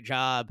did a great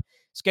job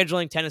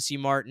scheduling Tennessee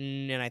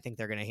Martin, and I think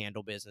they're going to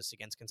handle business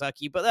against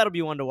Kentucky, but that'll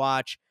be one to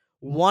watch.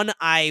 One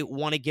I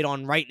want to get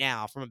on right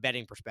now from a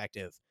betting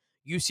perspective.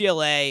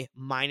 UCLA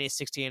minus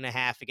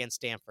 16.5 against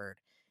Stanford.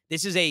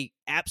 This is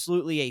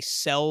absolutely a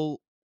sell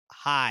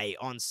high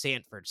on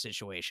Stanford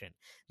situation.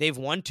 They've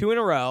won 2 in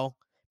a row,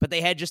 but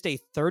they had just a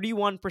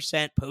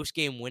 31%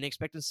 post-game win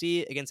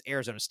expectancy against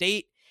Arizona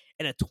State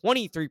and a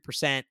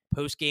 23%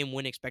 post-game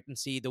win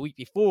expectancy the week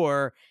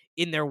before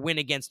in their win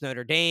against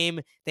Notre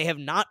Dame. They have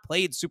not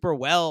played super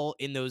well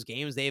in those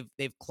games. They've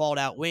clawed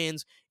out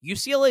wins.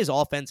 UCLA's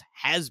offense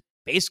has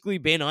basically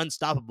been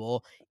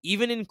unstoppable,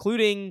 even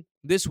including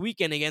this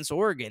weekend against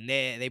Oregon.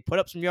 They put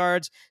up some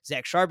yards.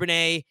 Zach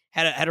Charbonnet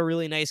had a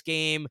really nice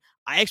game.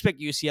 I expect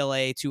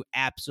UCLA to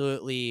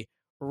absolutely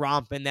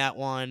romp in that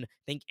one.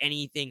 I think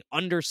anything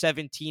under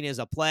 17 is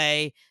a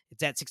play.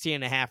 It's at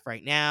 16.5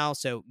 right now,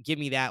 so give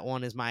me that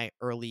one as my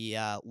early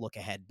look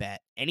ahead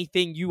bet.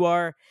 Anything you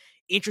are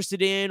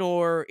interested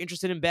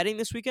in betting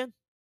this weekend?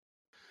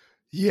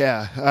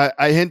 Yeah,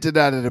 I hinted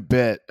at it a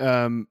bit.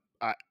 I'm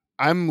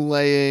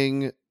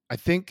laying. I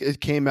think it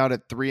came out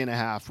at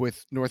 3.5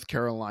 with North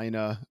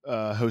Carolina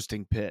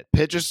hosting Pitt.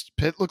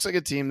 Pitt looks like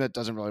a team that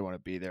doesn't really want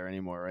to be there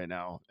anymore right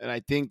now, and I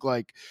think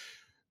like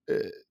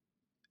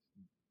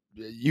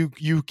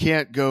you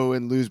can't go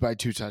and lose by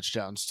 2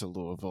 touchdowns to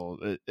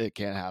Louisville. It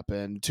can't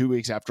happen. 2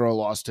 weeks after a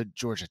loss to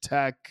Georgia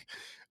Tech,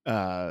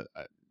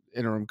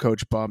 interim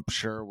coach bump,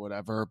 sure,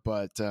 whatever.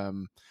 But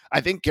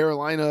I think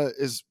Carolina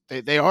is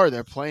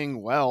they're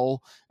playing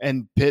well,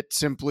 and Pitt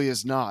simply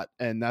is not.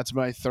 And that's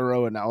my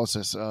thorough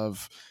analysis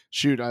of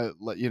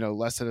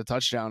less than a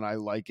touchdown. I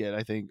like it.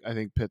 I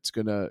think Pitt's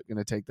gonna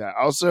take that.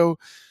 Also,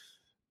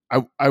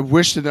 I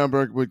wish the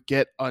number would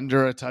get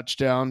under a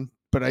touchdown,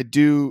 but I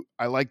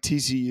like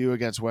TCU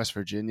against West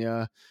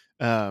Virginia.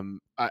 I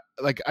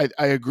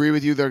agree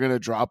with you. They're going to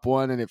drop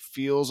one, and it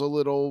feels a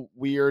little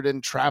weird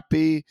and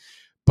trappy,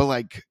 but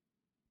like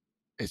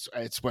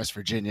it's West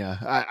Virginia.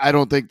 I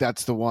don't think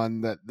that's the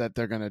one that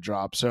they're going to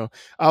drop. So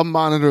I'll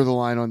monitor the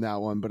line on that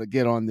one, but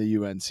get on the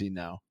UNC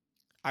now.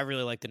 I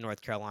really like the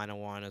North Carolina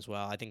one as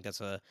well. I think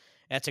that's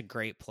a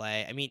great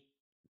play. I mean,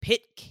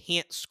 Pitt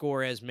can't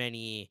score as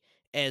many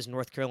as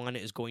North Carolina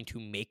is going to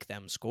make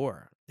them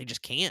score. They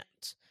just can't.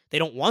 They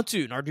don't want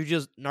to.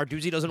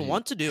 Narduzzi doesn't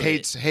want to do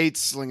it.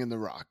 Hates slinging the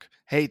rock.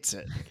 Hates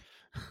it.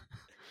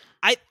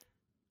 I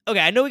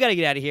know we got to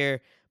get out of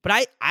here,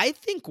 but I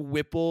think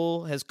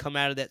Whipple has come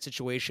out of that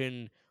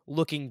situation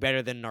looking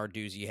better than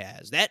Narduzzi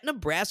has. That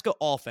Nebraska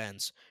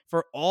offense,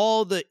 for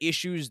all the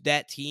issues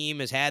that team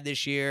has had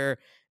this year,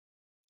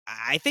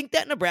 I think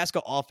that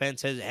Nebraska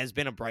offense has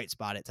been a bright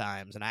spot at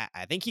times, and I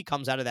think he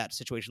comes out of that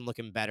situation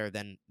looking better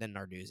than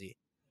Narduzzi.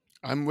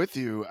 I'm with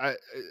you.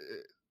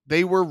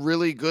 They were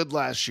really good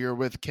last year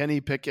with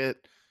Kenny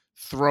Pickett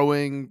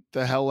throwing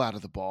the hell out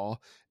of the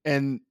ball,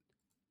 and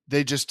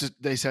they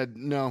said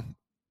no.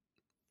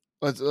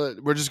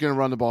 We're just going to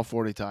run the ball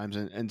 40 times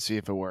and see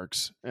if it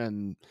works.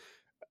 And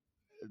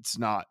it's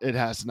not. It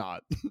has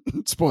not.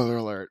 Spoiler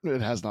alert.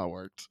 It has not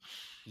worked.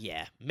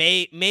 Yeah.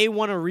 May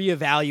want to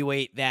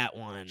reevaluate that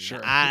one.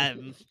 Sure.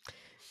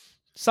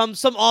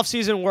 Some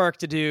off-season work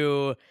to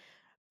do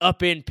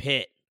up in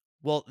Pitt.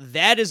 Well,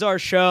 that is our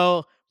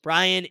show.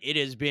 Brian, it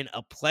has been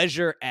a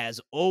pleasure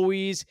as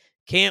always.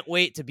 Can't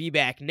wait to be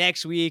back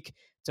next week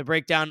to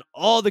break down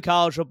all the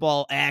college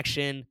football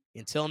action.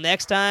 Until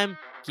next time,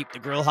 keep the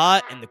grill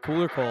hot and the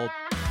cooler cold.